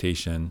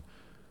expectation.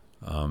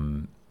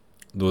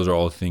 Those are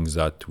all things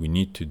that we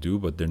need to do,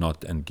 but they're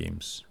not end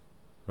games,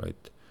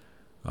 right?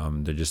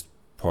 They're just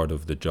part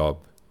of the job.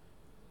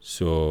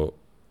 So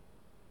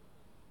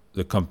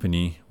the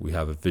company, we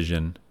have a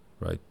vision,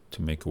 right,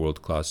 to make a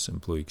world-class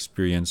employee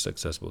experience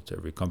accessible to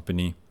every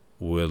company.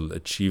 We'll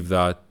achieve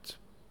that.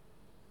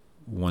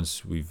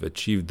 Once we've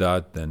achieved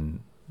that,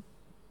 then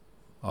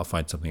I'll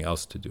find something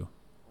else to do,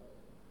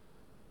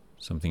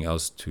 something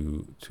else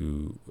to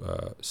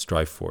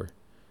strive for.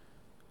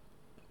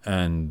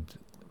 And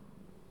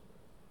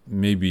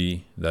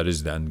maybe that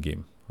is the end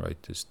game, right?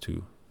 Is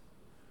to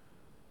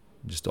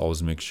just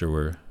always make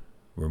sure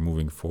we're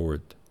moving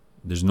forward.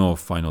 There's no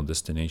final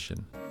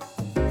destination.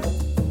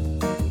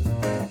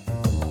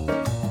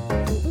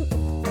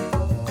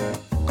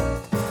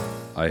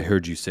 I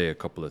heard you say a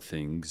couple of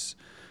things.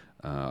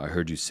 I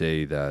heard you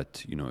say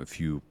that, if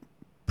you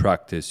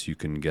practice, you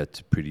can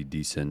get pretty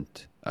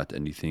decent at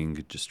anything.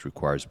 It just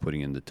requires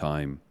putting in the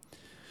time.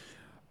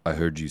 I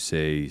heard you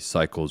say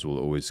cycles will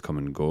always come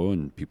and go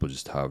and people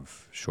just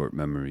have short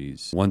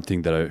memories. One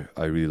thing that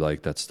I really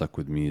liked that stuck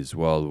with me as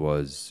well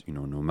was,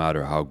 no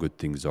matter how good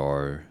things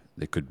are,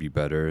 they could be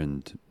better,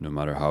 and no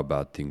matter how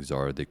bad things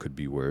are, they could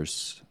be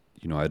worse.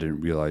 I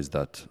didn't realize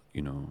that,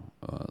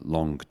 a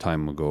long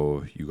time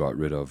ago, you got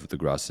rid of the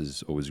grass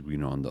is always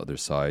greener on the other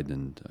side,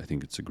 and I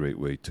think it's a great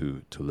way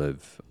to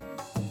live.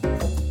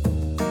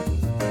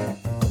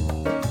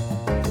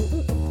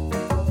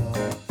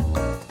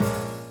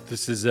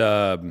 This has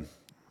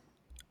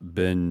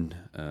been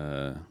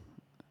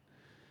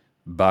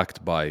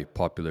backed by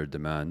popular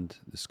demand,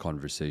 this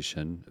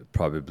conversation.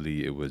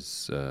 Probably it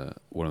was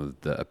one of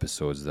the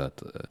episodes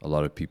that a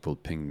lot of people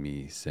pinged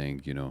me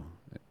saying,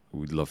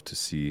 we'd love to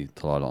see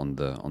Talal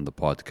on the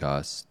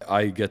podcast.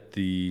 I get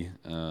the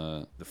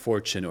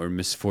fortune or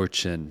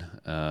misfortune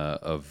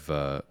of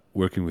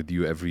working with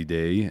you every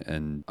day,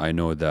 and I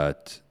know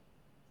that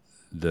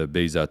the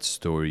Bayzat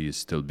story is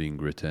still being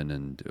written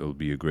and it'll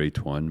be a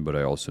great one, but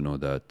I also know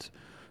that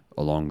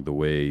along the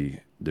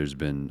way there's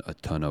been a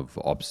ton of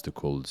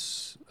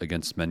obstacles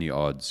against many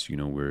odds.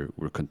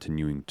 We're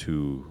continuing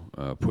to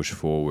push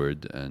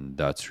forward, and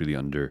that's really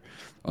under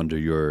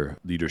your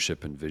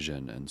leadership and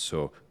vision. And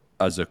so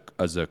as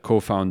a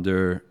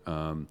co-founder,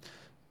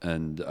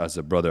 And as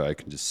a brother, I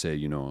can just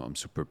say, I'm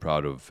super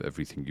proud of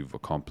everything you've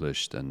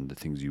accomplished and the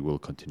things you will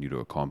continue to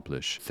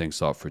accomplish.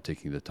 Thanks a lot for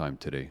taking the time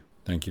today.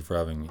 Thank you for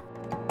having me.